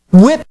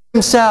 whipped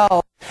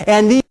themselves,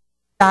 and these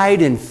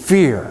died in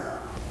fear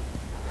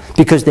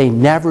because they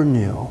never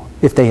knew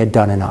if they had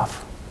done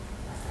enough.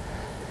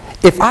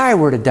 If I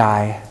were to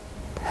die,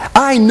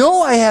 I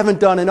know I haven't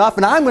done enough,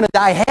 and I'm going to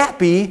die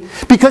happy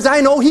because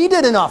I know He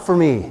did enough for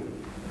me.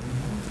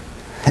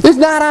 It's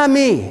not on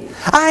me.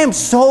 I am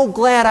so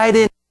glad I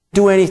didn't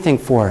do anything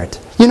for it.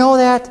 You know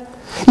that?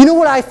 You know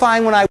what I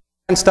find when I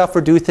work stuff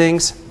or do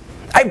things?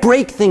 I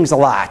break things a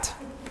lot.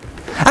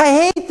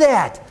 I hate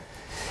that.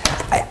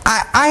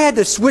 I had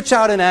to switch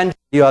out an engine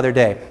the other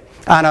day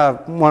on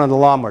one of the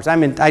lawnmowers.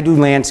 I do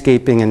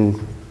landscaping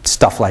and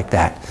stuff like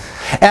that.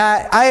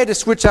 And I had to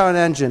switch out an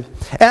engine.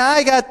 And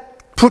I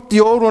put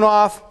the old one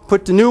off,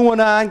 put the new one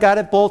on, got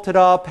it bolted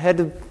up, had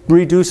to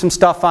redo some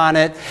stuff on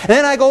it. And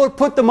then I go to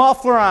put the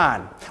muffler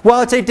on.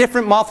 Well, it's a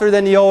different muffler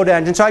than the old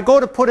engine. So I go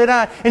to put it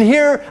on, and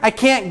here I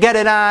can't get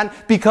it on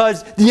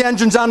because the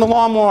engine's on the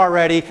lawnmower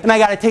already, and I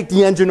got to take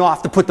the engine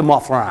off to put the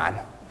muffler on.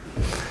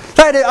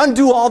 So I had to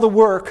undo all the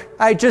work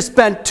I just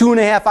spent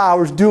 2.5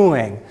 hours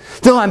doing.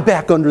 Then I'm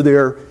back under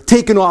there,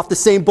 taking off the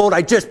same bolt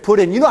I just put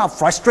in. You know how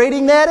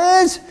frustrating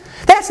that is?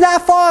 That's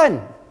not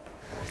fun.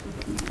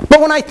 But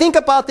when I think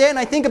about that and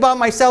I think about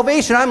my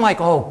salvation, I'm like,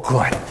 oh,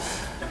 good.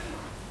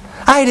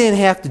 I didn't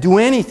have to do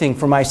anything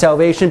for my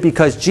salvation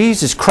because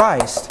Jesus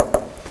Christ,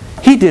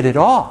 He did it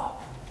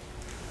all.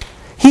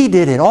 He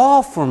did it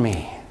all for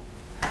me.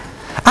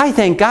 I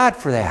thank God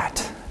for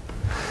that.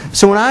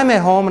 So when I'm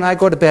at home and I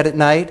go to bed at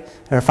night,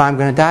 or if I'm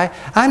going to die,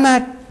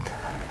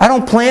 I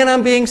don't plan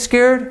on being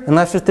scared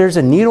unless if there's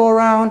a needle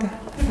around.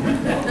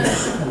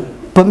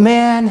 But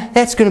man,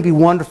 that's going to be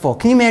wonderful.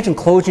 Can you imagine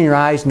closing your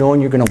eyes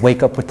knowing you're going to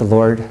wake up with the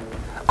Lord?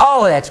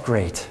 Oh, that's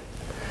great.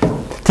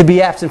 To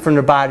be absent from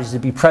their bodies, to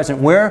be present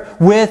where?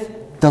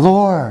 With the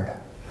Lord.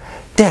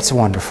 That's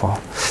wonderful.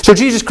 So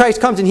Jesus Christ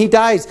comes and He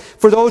dies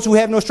for those who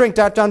have no strength.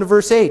 Down to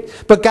verse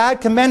 8. But God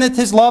commendeth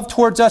His love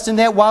towards us in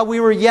that while we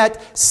were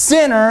yet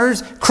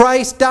sinners,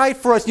 Christ died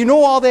for us. You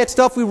know all that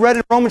stuff we read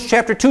in Romans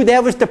chapter 2?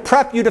 That was to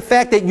prep you to the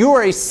fact that you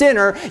are a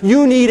sinner.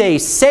 You need a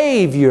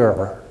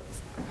Savior.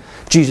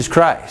 Jesus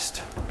Christ.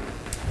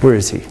 Where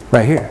is He?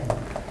 Right here.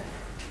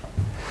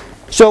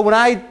 So when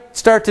I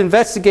start to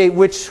investigate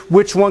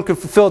which one could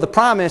fulfill the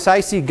promise,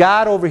 I see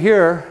God over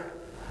here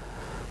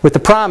with the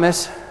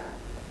promise.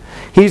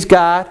 He's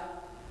God.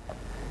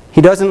 He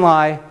doesn't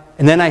lie.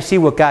 And then I see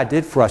what God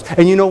did for us.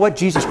 And you know what?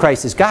 Jesus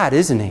Christ is God,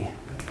 isn't He?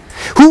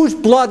 Whose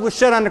blood was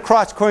shed on the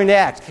cross according to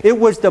Acts? It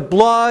was the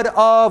blood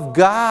of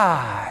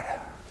God.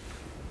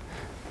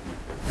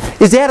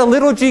 Is that a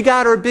little g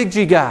God or a big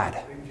G God?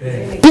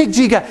 Big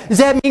G God. Does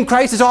that mean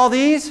Christ is all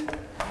these?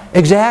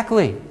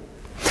 Exactly.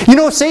 You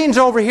know, Satan's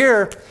over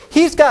here.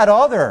 He's got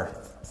other.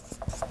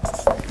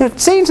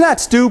 Satan's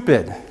not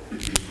stupid.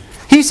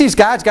 He sees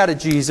God's got a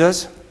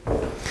Jesus.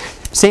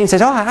 Satan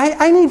says, oh,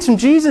 I need some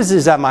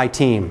Jesuses on my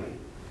team.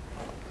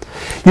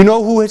 You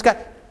know who has got...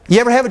 You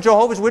ever have a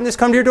Jehovah's Witness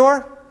come to your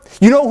door?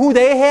 You know who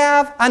they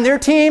have on their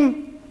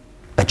team?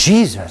 A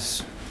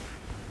Jesus.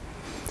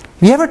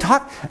 You ever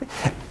talk...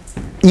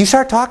 You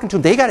start talking to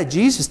them, they got a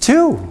Jesus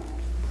too.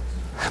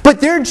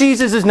 But their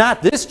Jesus is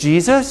not this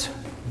Jesus.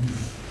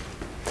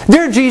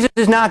 Their Jesus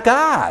is not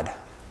God.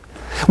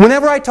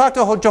 Whenever I talk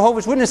to a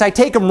Jehovah's Witness, I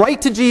take them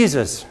right to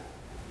Jesus.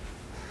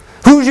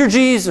 Who's your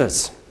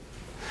Jesus?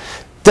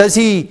 Is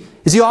he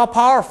all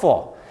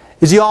powerful?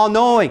 Is he all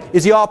knowing?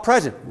 Is he all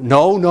present?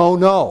 No, no,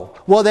 no.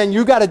 Well, then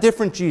you got a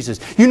different Jesus.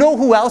 You know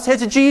who else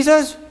has a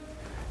Jesus?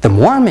 The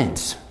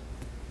Mormons.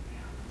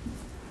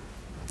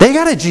 They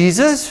got a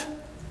Jesus.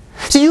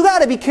 So you got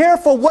to be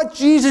careful what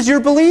Jesus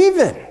you're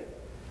believing.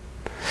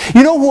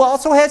 You know who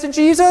also has a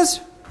Jesus?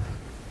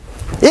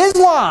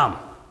 Islam.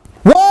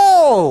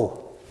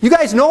 Whoa! You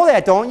guys know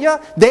that, don't you?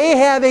 They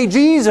have a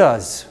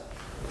Jesus.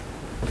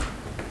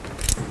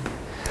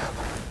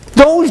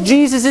 Those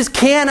Jesuses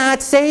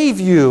cannot save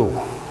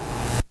you.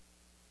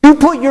 You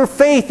put your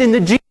faith in the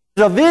Jesus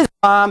of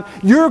Islam,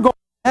 you're going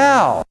to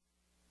hell.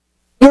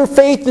 Your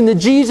faith in the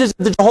Jesus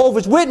of the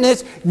Jehovah's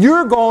Witness,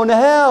 you're going to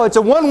hell. It's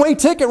a one-way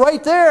ticket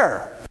right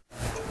there.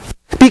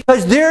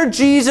 Because their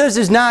Jesus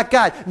is not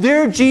God.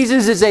 Their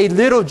Jesus is a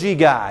little g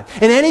God.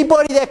 And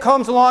anybody that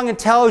comes along and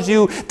tells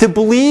you to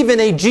believe in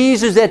a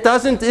Jesus that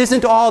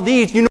isn't all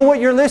these, you know what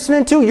you're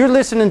listening to? You're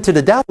listening to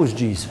the devil's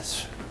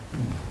Jesus.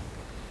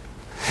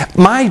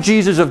 My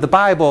Jesus of the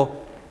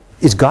Bible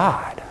is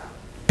God.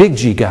 Big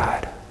G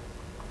God.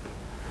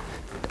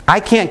 I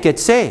can't get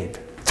saved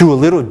through a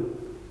little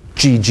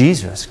g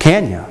Jesus,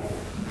 can you?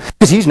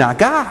 Because He's not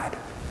God.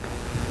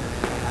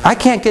 I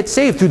can't get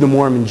saved through the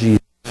Mormon Jesus.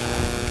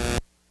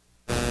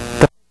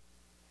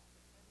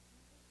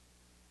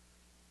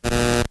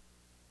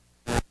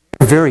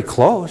 Very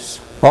close.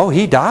 Oh,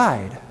 He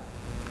died.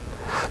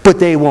 But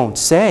they won't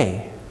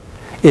say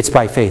it's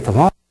by faith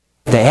alone.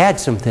 They add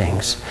some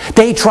things.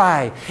 They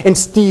try and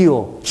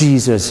steal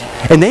Jesus.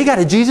 And they got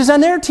a Jesus on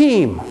their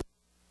team.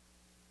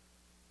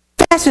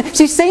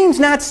 See, Satan's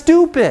not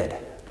stupid.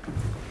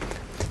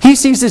 He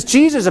sees this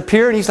Jesus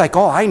appear and he's like,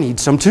 oh, I need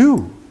some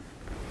too.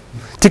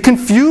 To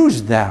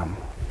confuse them.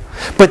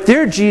 But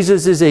their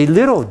Jesus is a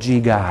little g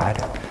God.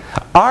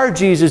 Our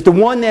Jesus, the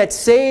one that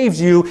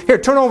saves you. Here,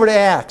 turn over to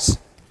Acts.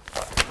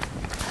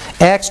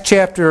 Acts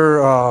chapter,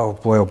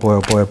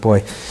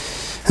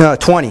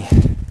 20.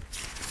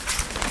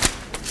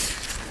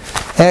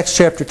 Acts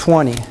chapter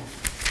 20,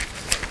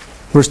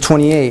 verse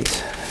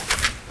 28.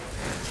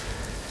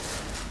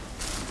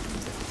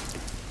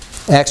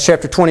 Acts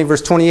chapter 20,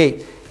 verse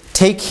 28.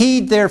 Take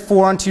heed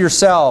therefore unto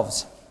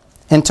yourselves,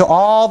 and to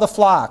all the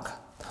flock,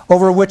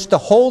 over which the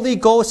Holy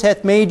Ghost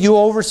hath made you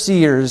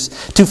overseers,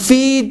 to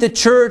feed the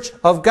church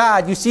of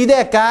God. You see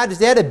that God? Is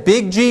that a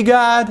big G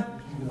God?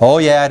 Oh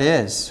yeah, it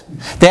is.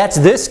 That's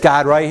this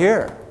God right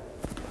here.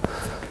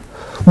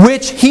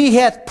 Which He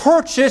hath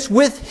purchased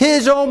with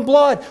His own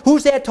blood.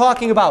 Who's that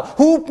talking about?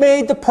 Who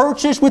made the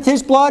purchase with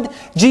His blood?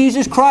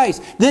 Jesus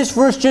Christ. This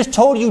verse just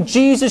told you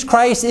Jesus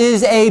Christ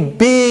is a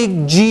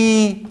big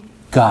G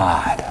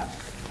God.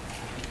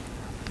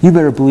 You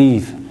better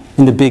believe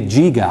in the big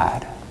G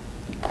God.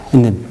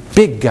 In the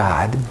big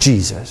God,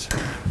 Jesus.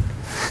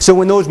 So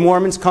when those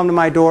Mormons come to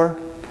my door,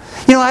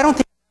 you know, I don't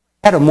think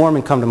I had a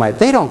Mormon come to my door.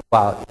 They don't go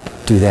out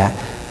and do that.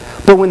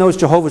 But when those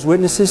Jehovah's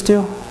Witnesses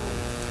do,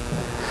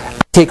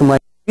 I take them right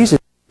to Jesus.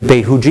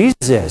 Debate who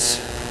Jesus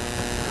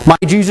is. My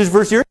Jesus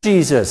versus your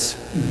Jesus.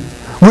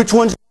 Which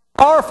one's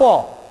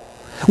powerful?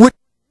 Which one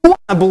do you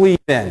want to believe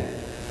in?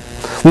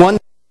 One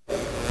that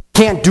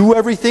can't do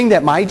everything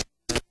that my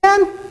Jesus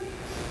can?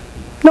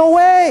 No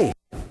way.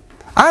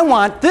 I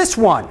want this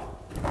one.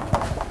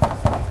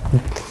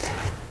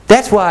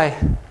 That's why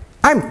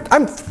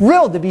I'm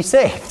thrilled to be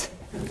saved.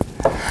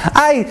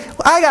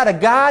 I got a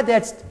God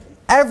that's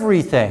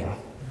everything.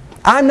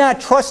 I'm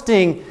not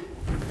trusting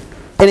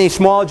in a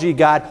small g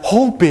God,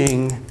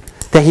 hoping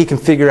that He can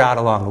figure out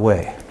along the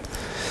way.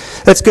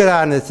 Let's get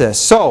on to this.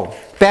 So,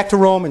 back to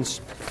Romans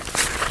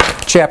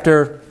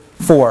chapter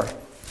 4.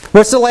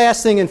 What's the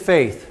last thing in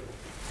faith?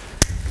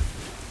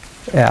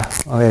 Yeah,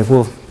 okay,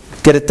 we'll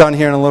get it done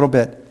here in a little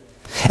bit.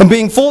 And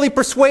being fully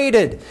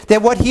persuaded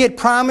that what He had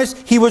promised,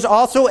 He was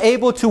also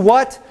able to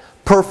what?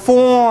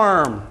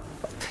 Perform.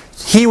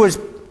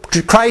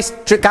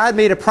 God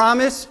made a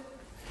promise.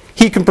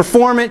 He can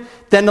perform it.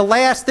 Then the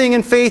last thing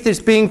in faith is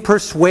being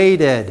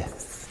persuaded.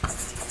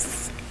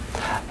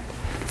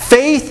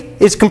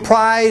 is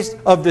comprised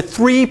of the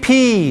 3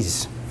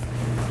 P's.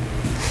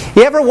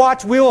 You ever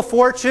watch Wheel of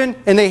Fortune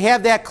and they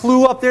have that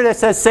clue up there that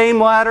says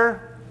same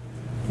letter?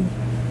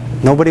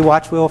 Nobody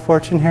watch Wheel of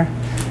Fortune here?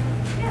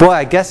 Boy,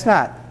 I guess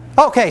not.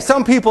 Okay,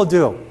 some people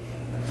do.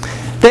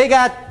 They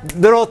got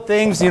little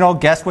things,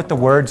 guess what the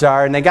words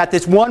are, and they got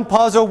this one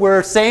puzzle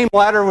where same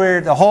letter, where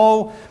the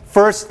whole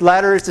first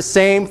letter is the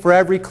same for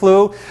every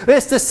clue.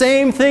 It's the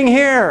same thing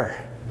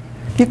here.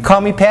 You can call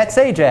me Pat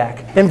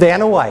Sajak and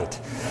Vanna White.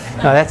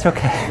 No, that's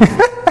okay.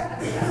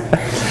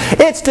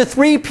 It's the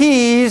 3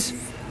 P's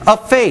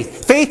of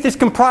faith. Faith is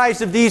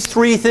comprised of these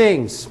 3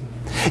 things.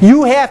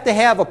 You have to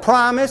have a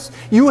promise.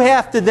 You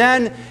have to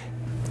then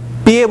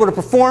be able to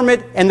perform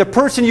it, and the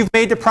person you've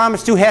made the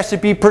promise to has to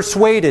be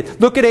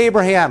persuaded. Look at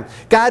Abraham.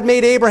 God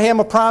made Abraham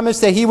a promise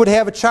that he would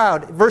have a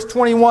child. Verse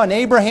 21,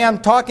 Abraham,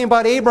 talking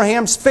about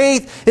Abraham's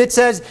faith, it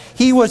says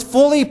he was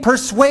fully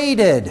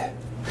persuaded.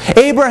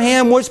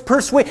 Abraham was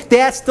persuaded.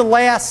 That's the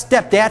last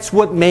step. That's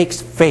what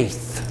makes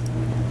faith.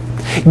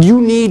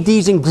 You need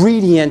these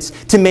ingredients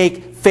to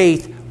make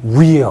faith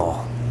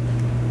real.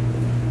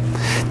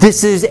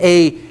 This is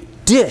a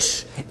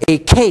dish, a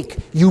cake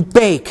you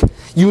bake.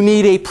 You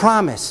need a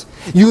promise.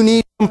 You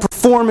need some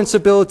performance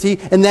ability,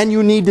 and then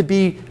you need to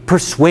be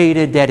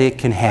persuaded that it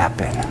can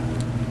happen.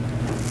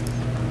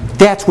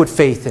 That's what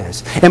faith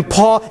is. And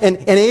Paul and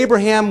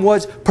Abraham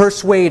was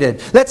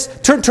persuaded. Let's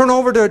turn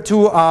over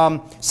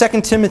to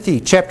 2 Timothy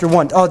chapter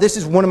 1. Oh, this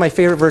is one of my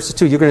favorite verses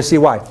too. You're going to see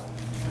why.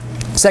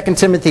 2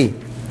 Timothy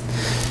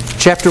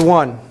chapter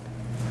 1,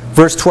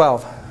 verse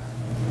 12.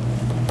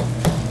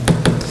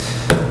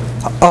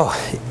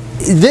 Oh,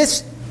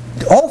 this,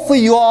 hopefully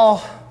you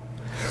all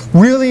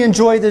really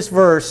enjoy this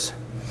verse.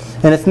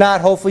 And if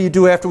not, hopefully you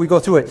do after we go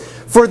through it.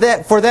 For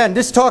then,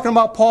 this is talking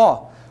about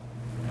Paul.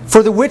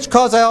 For the which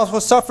cause I also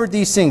suffered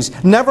these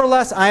things.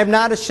 Nevertheless, I am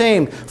not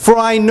ashamed. For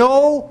I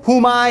know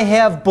whom I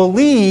have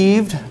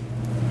believed,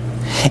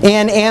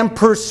 and am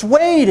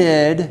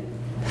persuaded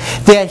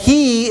that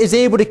he is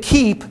able to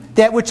keep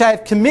that which I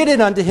have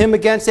committed unto him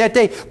against that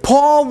day.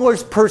 Paul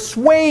was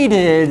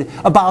persuaded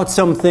about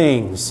some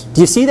things.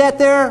 Do you see that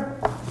there?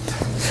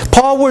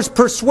 Paul was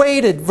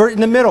persuaded, in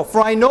the middle,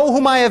 for I know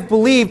whom I have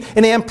believed,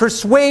 and am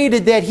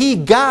persuaded that he,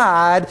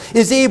 God,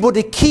 is able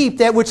to keep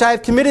that which I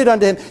have committed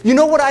unto him. You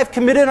know what I've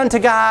committed unto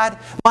God?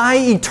 My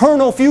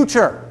eternal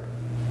future.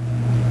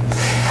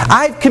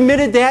 I've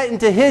committed that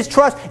into his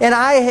trust, and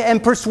I am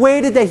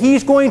persuaded that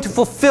he's going to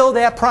fulfill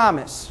that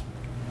promise.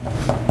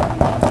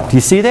 Do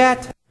you see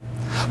that?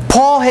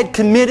 Paul had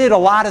committed a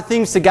lot of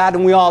things to God,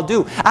 and we all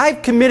do.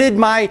 I've committed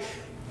my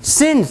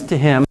sins to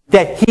him,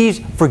 that he's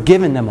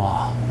forgiven them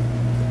all.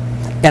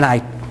 And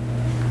I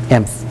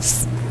am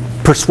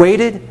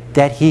persuaded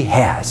that he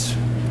has.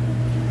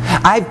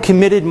 I've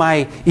committed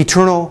my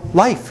eternal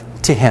life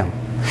to him.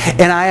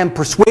 And I am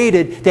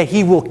persuaded that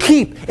he will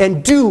keep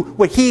and do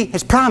what he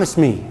has promised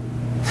me.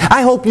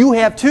 I hope you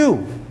have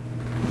too.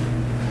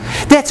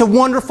 That's a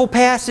wonderful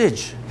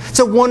passage. It's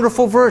a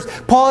wonderful verse.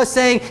 Paul is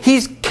saying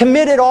he's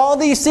committed all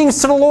these things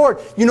to the Lord.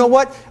 You know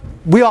what?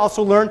 We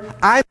also learn,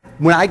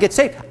 when I get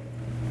saved,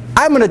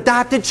 I'm an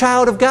adopted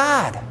child of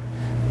God.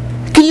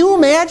 Can you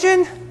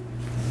imagine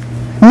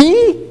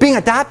me being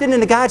adopted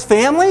into God's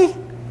family?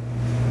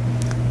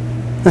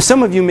 Now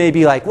some of you may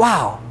be like,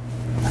 wow,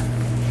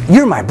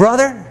 you're my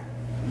brother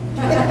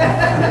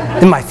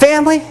in my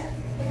family?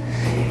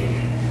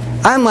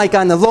 I'm like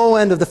on the low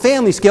end of the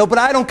family scale, but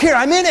I don't care.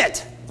 I'm in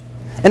it.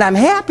 And I'm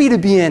happy to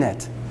be in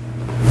it.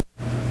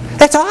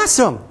 That's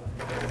awesome.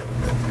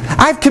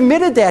 I've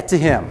committed that to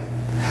him.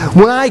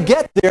 When I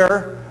get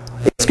there,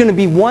 it's going to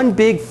be one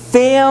big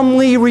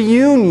family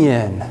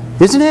reunion,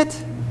 isn't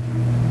it?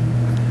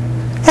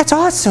 That's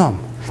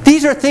awesome.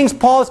 These are things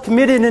Paul has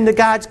committed into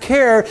God's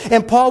care,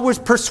 and Paul was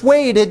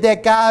persuaded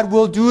that God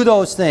will do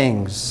those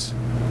things.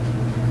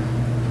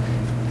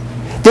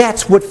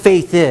 That's what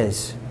faith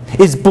is.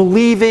 It's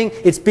believing,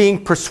 it's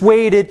being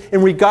persuaded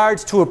in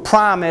regards to a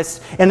promise,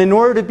 and in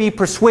order to be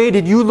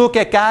persuaded, you look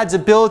at God's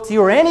ability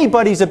or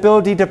anybody's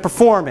ability to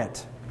perform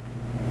it.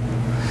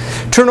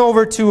 Turn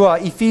over to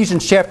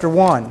Ephesians chapter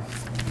 1.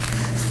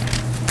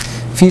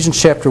 Ephesians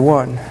chapter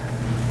 1,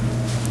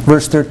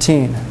 verse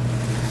 13.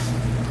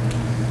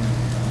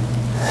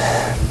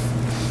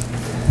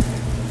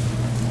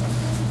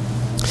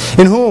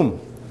 In whom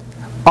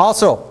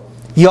also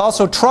ye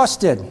also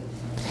trusted,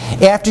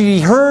 after ye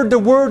heard the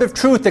word of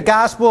truth, the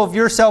gospel of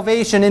your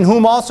salvation, in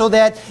whom also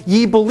that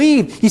ye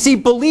believed. You see,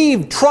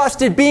 believed,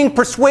 trusted, being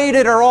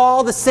persuaded are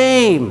all the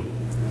same.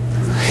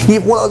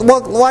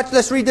 Watch,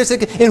 let's read this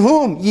again. In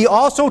whom ye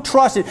also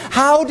trusted.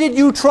 How did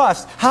you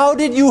trust? How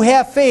did you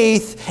have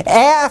faith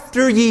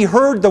after ye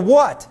heard the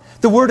what?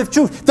 The word of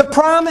truth. The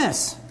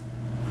promise.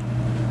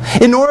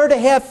 In order to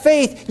have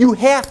faith, you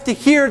have to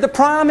hear the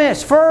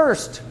promise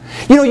first.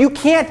 You know, you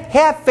can't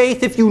have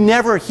faith if you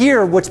never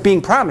hear what's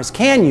being promised,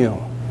 can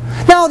you?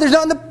 No, there's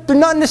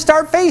nothing to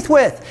start faith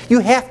with. You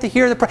have to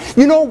hear the...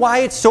 You know why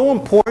it's so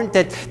important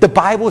that the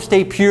Bible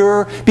stay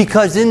pure?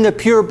 Because in the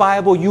pure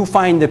Bible you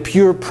find the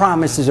pure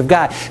promises of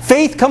God.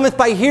 Faith cometh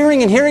by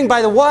hearing, and hearing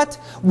by the what?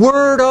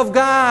 Word of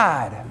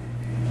God.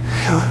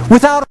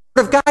 Without the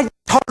Word of God,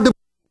 it's hard to believe,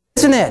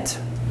 isn't it?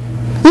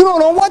 You don't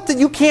know what?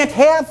 You can't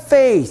have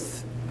faith.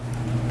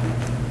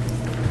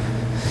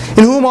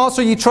 In whom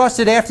also ye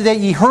trusted, after that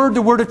ye heard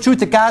the word of truth,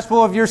 the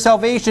gospel of your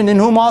salvation, in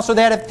whom also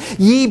that if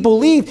ye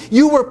believed,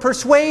 you were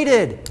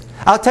persuaded.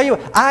 I'll tell you,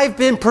 I've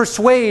been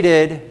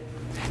persuaded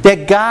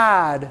that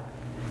God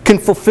can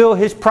fulfill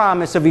His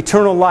promise of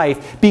eternal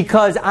life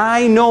because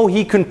I know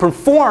He can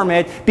perform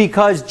it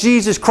because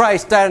Jesus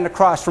Christ died on the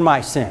cross for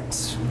my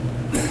sins.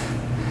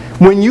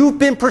 When you've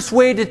been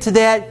persuaded to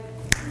that,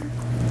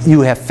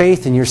 you have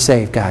faith and you're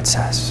saved, God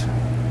says.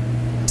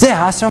 Isn't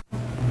that awesome?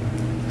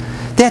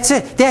 That's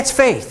it. That's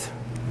faith.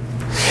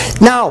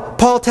 Now,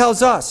 Paul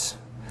tells us,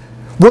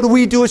 what do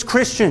we do as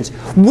Christians?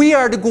 We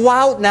are to go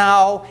out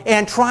now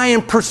and try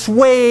and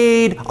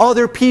persuade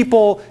other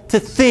people to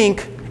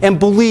think and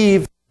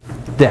believe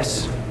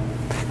this.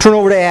 Turn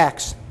over to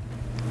Acts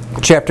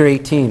chapter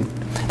 18.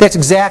 That's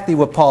exactly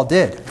what Paul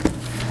did.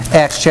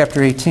 Acts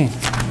chapter 18.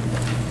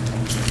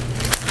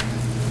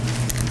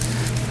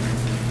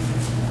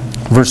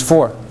 Verse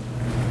 4.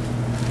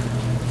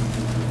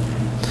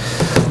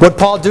 What did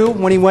Paul do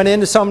when he went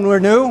into somewhere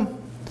new?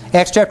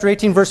 Acts chapter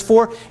 18, verse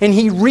 4. And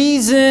he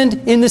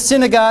reasoned in the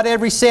synagogue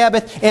every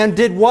Sabbath and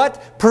did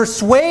what?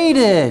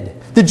 Persuaded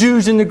the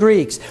Jews and the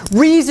Greeks.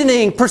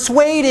 Reasoning,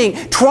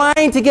 persuading,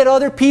 trying to get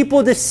other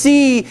people to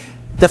see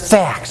the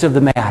facts of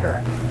the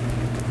matter.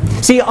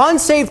 See,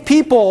 unsaved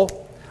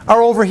people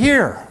are over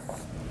here.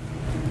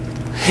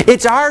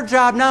 It's our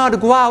job now to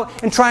go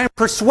out and try and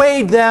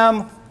persuade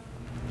them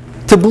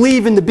to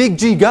believe in the big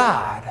G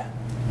God.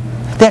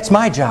 That's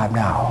my job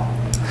now.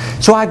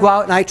 So I go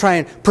out and I try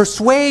and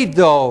persuade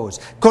those.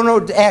 Go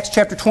to Acts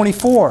chapter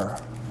 24.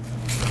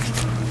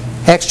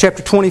 Acts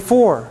chapter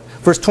 24,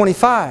 verse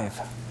 25.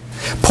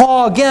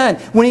 Paul, again,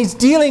 when he's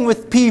dealing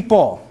with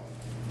people.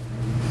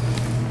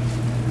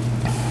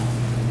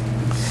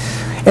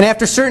 And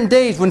after certain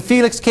days, when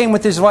Felix came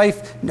with his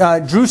wife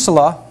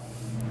Drusilla,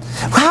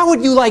 how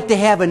would you like to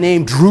have a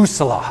name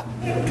Drusilla?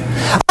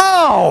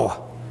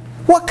 Oh!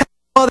 What kind of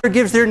mother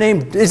gives their name?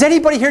 Is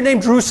anybody here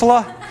named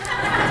Drusilla?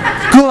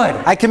 Good.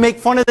 I can make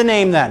fun of the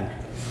name then.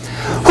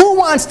 Who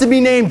wants to be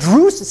named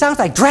Drusilla? It sounds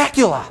like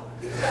Dracula.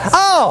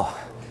 Oh,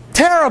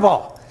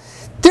 terrible.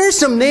 There's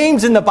some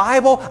names in the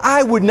Bible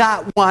I would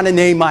not want to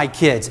name my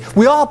kids.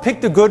 We all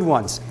pick the good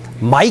ones.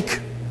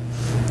 Mike,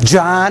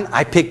 John,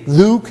 I picked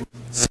Luke,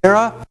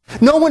 Sarah.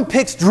 No one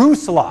picks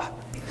Drusilla.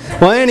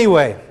 Well,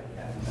 anyway,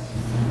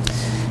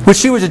 when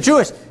she was a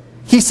Jewess,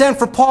 he sent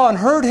for Paul and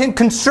heard him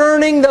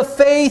concerning the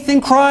faith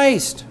in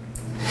Christ.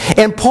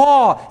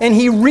 And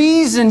he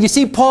reasoned, you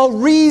see, Paul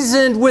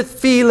reasoned with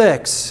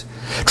Felix,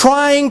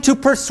 trying to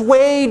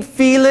persuade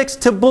Felix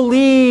to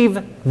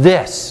believe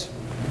this.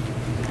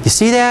 You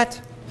see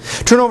that?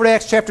 Turn over to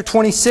Acts chapter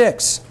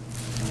 26.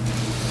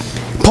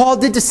 Paul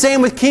did the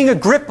same with King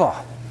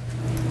Agrippa.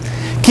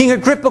 King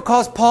Agrippa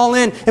calls Paul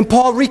in, and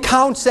Paul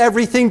recounts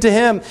everything to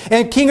him.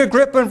 And King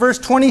Agrippa in verse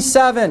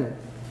 27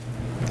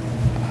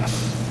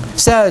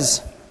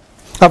 says,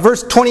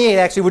 verse 28,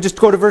 actually, we'll just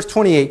go to verse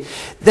 28.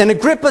 Then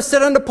Agrippa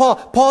said unto Paul,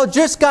 Paul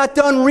just got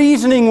done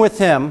reasoning with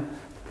him.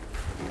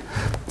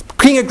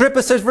 King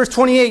Agrippa says, verse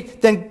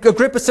 28, then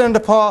Agrippa said unto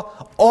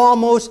Paul,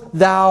 almost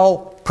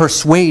thou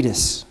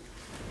persuadest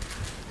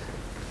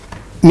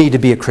me to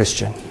be a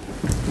Christian.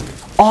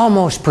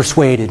 Almost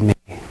persuaded me.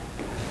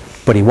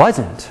 But he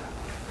wasn't.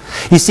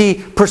 You see,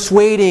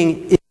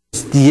 persuading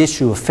is the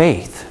issue of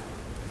faith.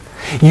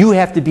 You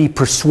have to be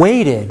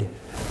persuaded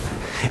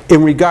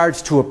in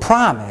regards to a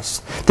promise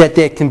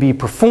that can be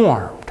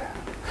performed.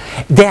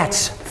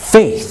 That's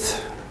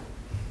faith.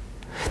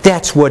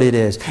 That's what it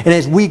is. And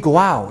as we go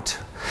out,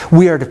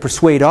 we are to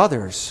persuade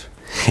others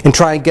and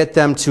try and get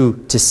them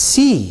to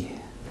see.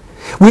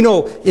 We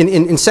know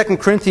in 2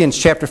 Corinthians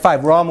chapter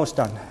 5, we're almost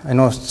done. I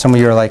know some of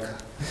you are like,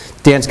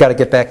 Dan's got to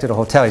get back to the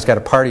hotel. He's got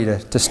a party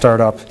to start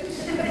up.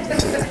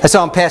 I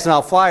saw him passing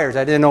out flyers.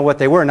 I didn't know what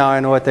they were. Now I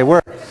know what they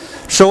were.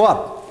 Show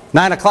up.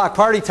 9 o'clock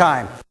party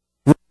time.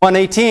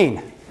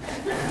 118.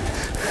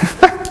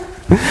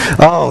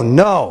 Oh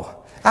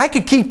no. I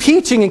could keep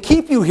teaching and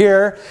keep you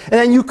here, and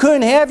then you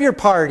couldn't have your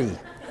party.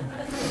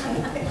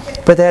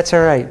 But that's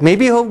all right.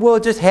 Maybe we'll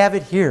just have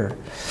it here.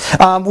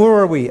 Where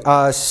were we? 2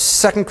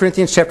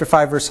 Corinthians chapter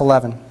 5, verse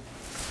 11.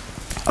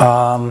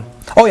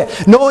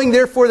 Knowing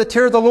therefore the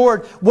terror of the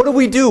Lord, what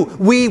do?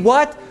 We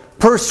what?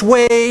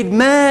 Persuade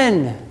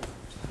men.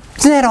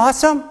 Isn't that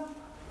awesome?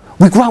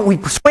 We go out and we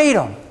persuade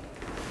them.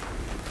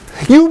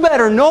 You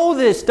better know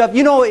this stuff.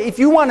 You know, if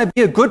you want to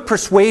be a good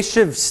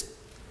persuasive,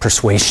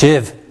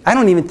 I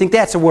don't even think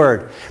that's a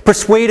word.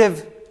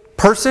 Persuasive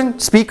person,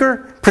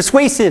 speaker?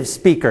 Persuasive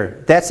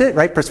speaker. That's it,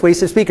 right?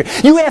 Persuasive speaker.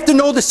 You have to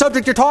know the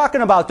subject you're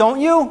talking about, don't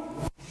you?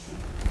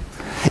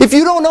 If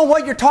you don't know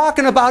what you're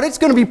talking about, it's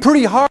going to be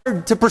pretty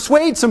hard to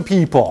persuade some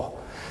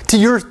people to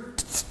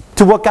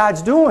to what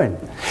God's doing.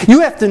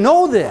 You have to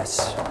know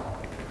this.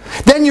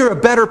 Then you're a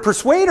better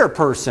persuader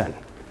person.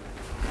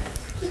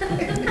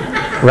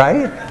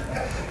 Right?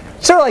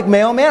 Sort of like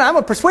mailman, I'm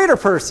a persuader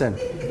person.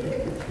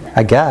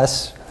 I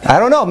guess. I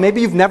don't know.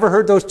 Maybe you've never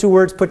heard those two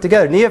words put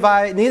together.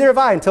 Neither have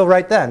I until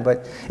right then.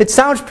 But it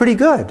sounds pretty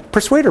good.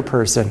 Persuader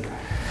person.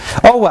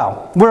 Oh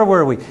well. Where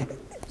were we?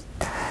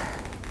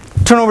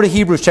 Turn over to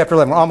Hebrews chapter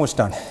 11. We're almost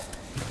done.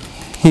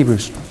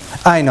 Hebrews.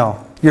 I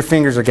know. Your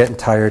fingers are getting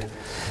tired.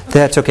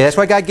 That's okay. That's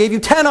why God gave you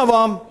 10 of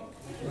them.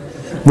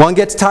 One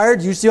gets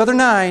tired, use the other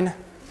 9.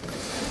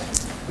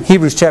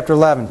 Hebrews chapter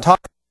 11. Talk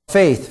about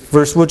faith.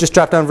 We'll just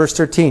drop down verse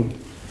 13.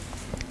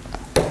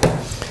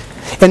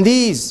 And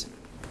these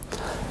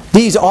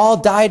all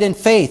died in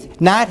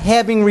faith, not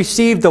having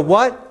received the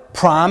what?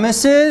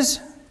 Promises,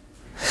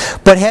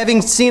 but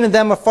having seen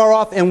them afar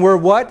off and were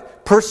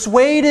what?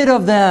 Persuaded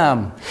of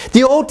them.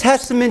 The Old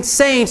Testament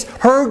saints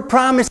heard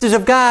promises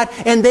of God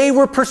and they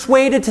were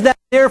persuaded to them.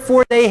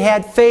 Therefore they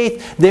had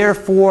faith.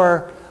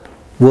 Therefore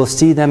we'll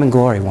see them in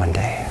glory one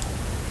day.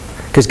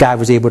 Because God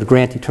was able to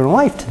grant eternal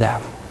life to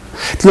them.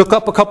 Look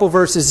up a couple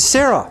verses.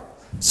 Sarah.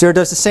 Sarah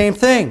does the same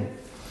thing.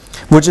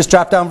 We'll just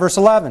drop down verse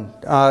 11.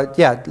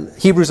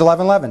 Hebrews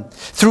 11:11.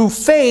 Through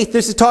faith,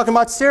 this is talking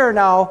about Sarah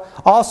now.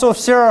 Also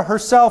Sarah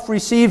herself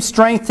received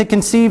strength to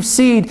conceive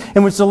seed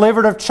and was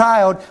delivered of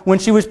child when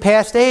she was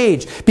past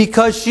age.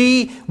 Because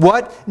she,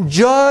 what?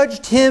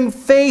 Judged him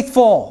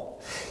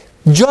faithful.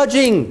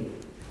 Judging.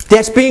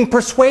 That's being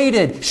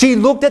persuaded. She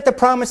looked at the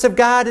promise of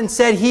God and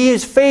said, He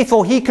is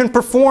faithful. He can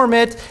perform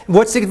it.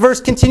 What's the verse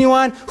continue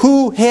on?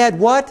 Who had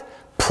what?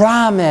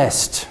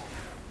 Promised.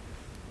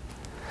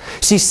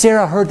 See,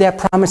 Sarah heard that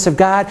promise of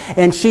God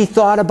and she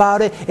thought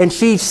about it and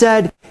she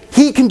said,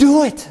 He can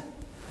do it.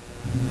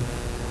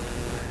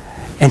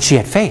 And she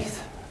had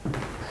faith.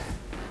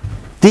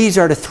 These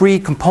are the 3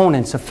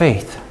 components of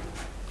faith.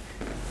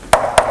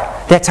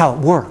 That's how it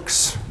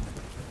works.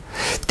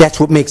 That's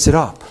what makes it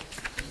up.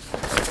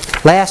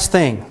 Last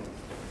thing.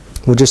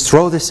 We'll just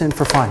throw this in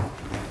for fun.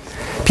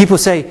 People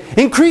say,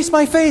 increase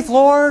my faith,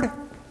 Lord.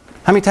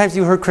 How many times have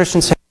you heard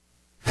Christians say,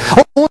 oh,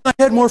 if only I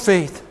had more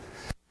faith.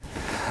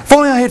 If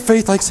only I had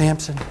faith like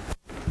Samson.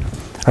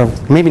 Or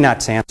maybe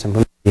not Samson,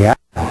 but yeah.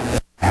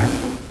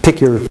 Pick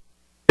your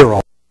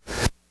hero.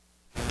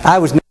 I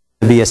was never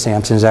going to be a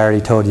Samson, as I already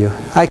told you.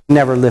 I could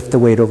never lift the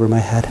weight over my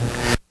head.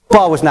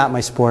 Football was not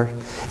my sport.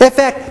 In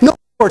fact, no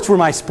sports were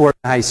my sport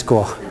in high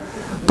school.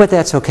 But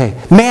that's okay.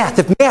 Math,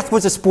 if math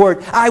was a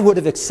sport, I would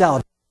have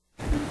excelled.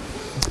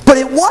 But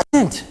it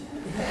wasn't.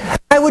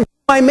 I would do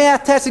my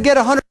math test and get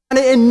 100 on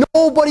it and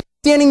nobody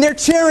standing there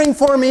cheering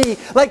for me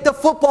like the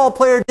football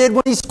player did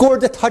when he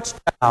scored the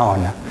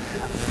touchdown.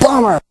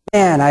 Bummer.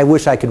 Man, I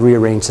wish I could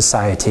rearrange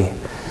society.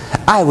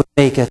 I would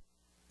make it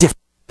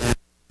different.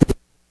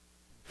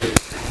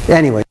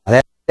 Anyway,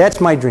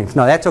 that's my dream.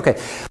 No, that's okay.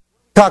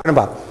 Talking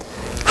about,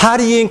 how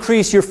do you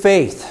increase your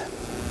faith?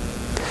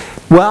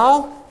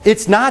 Well,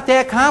 it's not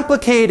that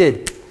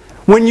complicated.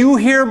 When you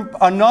hear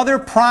another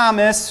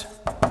promise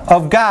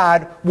of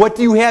God, what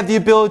do you have the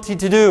ability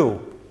to do?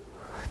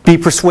 Be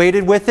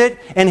persuaded with it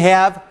and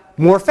have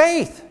more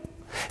faith.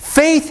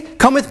 Faith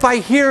cometh by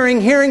hearing,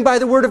 hearing by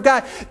the word of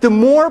God. The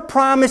more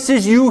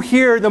promises you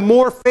hear, the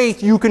more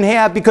faith you can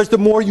have because the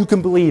more you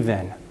can believe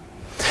in.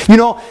 You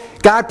know,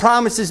 God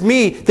promises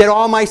me that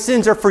all my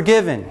sins are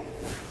forgiven.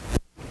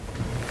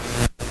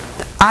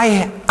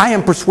 I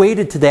am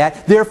persuaded to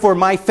that, therefore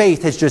my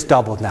faith has just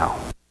doubled now.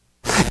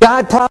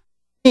 God promised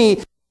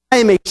me I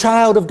am a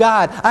child of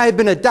God. I have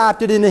been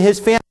adopted into His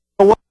family.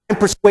 I'm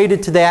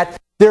persuaded to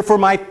that, therefore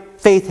my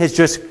faith has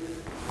just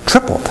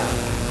tripled.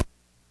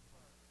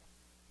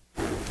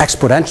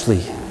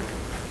 Exponentially.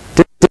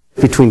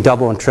 Between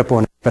double and triple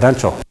and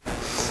exponential.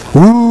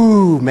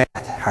 Woo,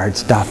 math, hard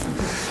stuff.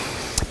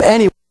 But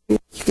anyway,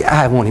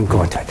 I won't even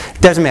go into it.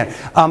 Doesn't matter.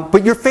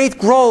 But your faith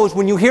grows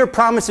when you hear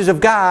promises of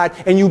God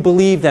and you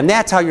believe them.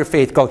 That's how your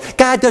faith goes.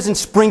 God doesn't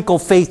sprinkle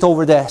faith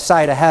over the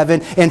side of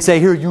heaven and say,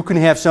 here, you can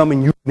have some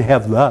and you can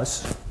have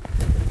less.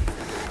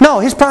 No,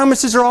 His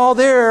promises are all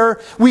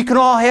there. We can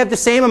all have the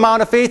same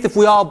amount of faith if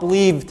we all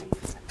believed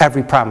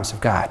every promise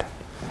of God.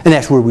 And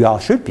that's where we all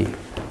should be.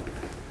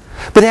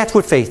 But that's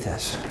what faith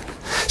is.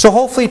 So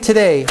hopefully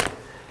today,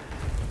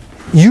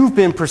 you've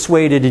been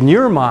persuaded in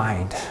your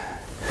mind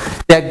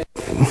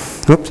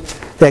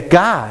that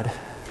God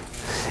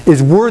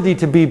is worthy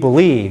to be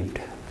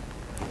believed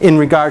in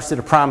regards to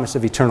the promise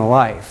of eternal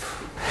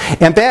life.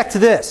 And back to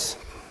this.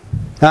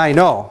 I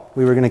know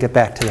we were going to get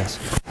back to this.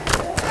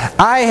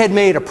 I had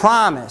made a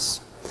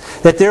promise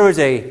that there was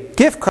a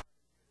gift card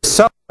to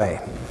Subway.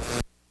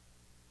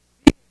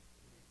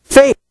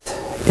 Faith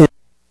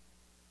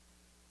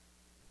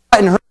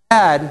in her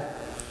head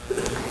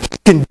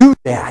can do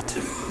that.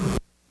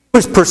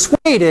 Was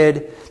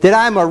persuaded that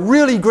I'm a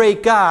really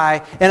great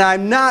guy and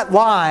I'm not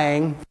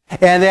lying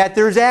and that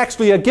there's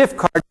actually a gift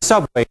card to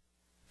Subway.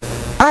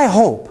 I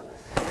hope.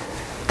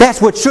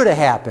 That's what should have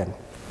happened.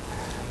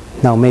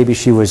 Now maybe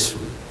she was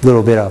a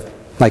little bit of,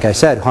 like I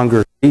said,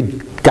 hunger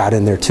got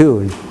in there too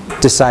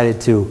and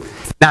decided to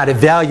not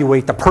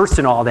evaluate the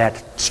person all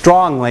that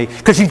strongly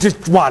because you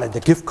just wanted the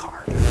gift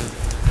card.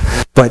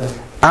 But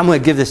I'm going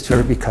to give this to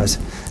her because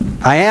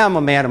I am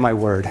a man of my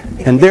word.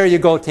 And there you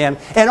go, Tam.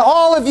 And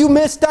all of you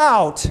missed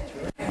out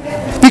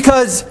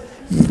because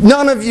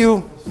none of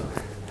you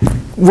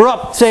were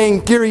up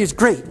saying Gary is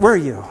great. Were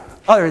you?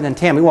 Other than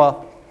Tammy.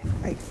 Well,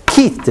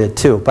 Keith did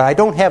too, but I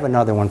don't have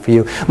another one for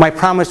you. My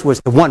promise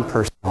was to one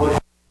person.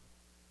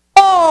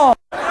 Oh!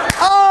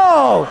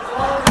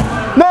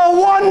 Oh!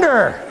 No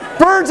wonder!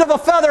 Birds of a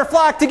feather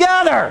flock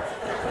together!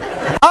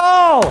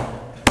 Oh!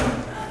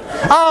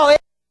 Oh!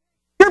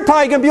 You're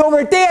probably going to be over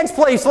at Dan's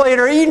place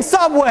later eating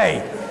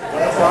Subway!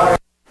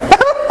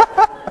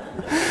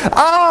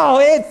 Oh,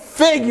 it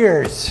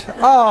figures!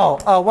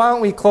 Oh, why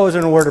don't we close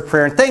in a word of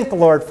prayer and thank the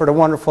Lord for the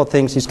wonderful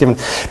things He's given.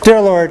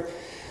 Dear Lord,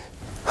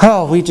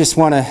 we just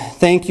want to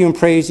thank you and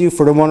praise you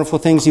for the wonderful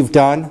things you've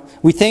done.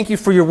 We thank you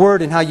for your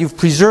word and how you've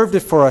preserved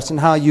it for us and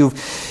how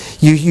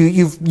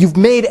you've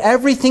made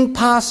everything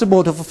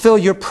possible to fulfill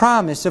your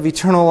promise of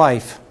eternal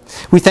life.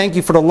 We thank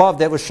you for the love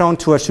that was shown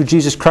to us through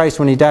Jesus Christ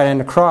when He died on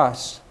the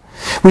cross.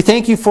 We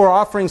thank you for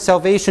offering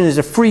salvation as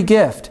a free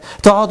gift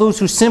to all those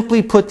who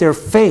simply put their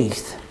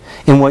faith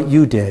in what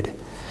you did.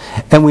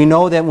 And we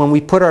know that when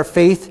we put our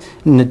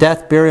faith in the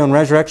death, burial, and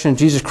resurrection of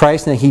Jesus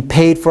Christ, and that He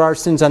paid for our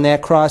sins on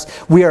that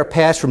cross, we are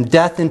passed from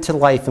death into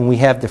life, and we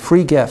have the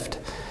free gift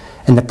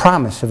and the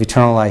promise of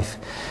eternal life.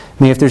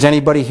 May, if there's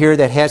anybody here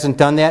that hasn't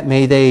done that,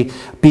 may they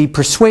be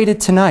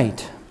persuaded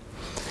tonight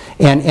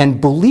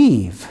and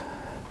believe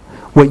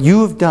what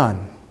you have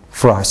done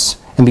for us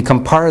and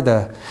become part of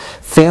the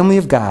family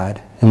of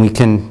God, and we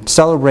can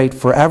celebrate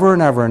forever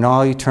and ever in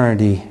all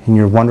eternity in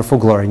your wonderful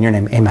glory. In your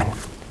name, amen.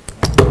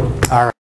 All right.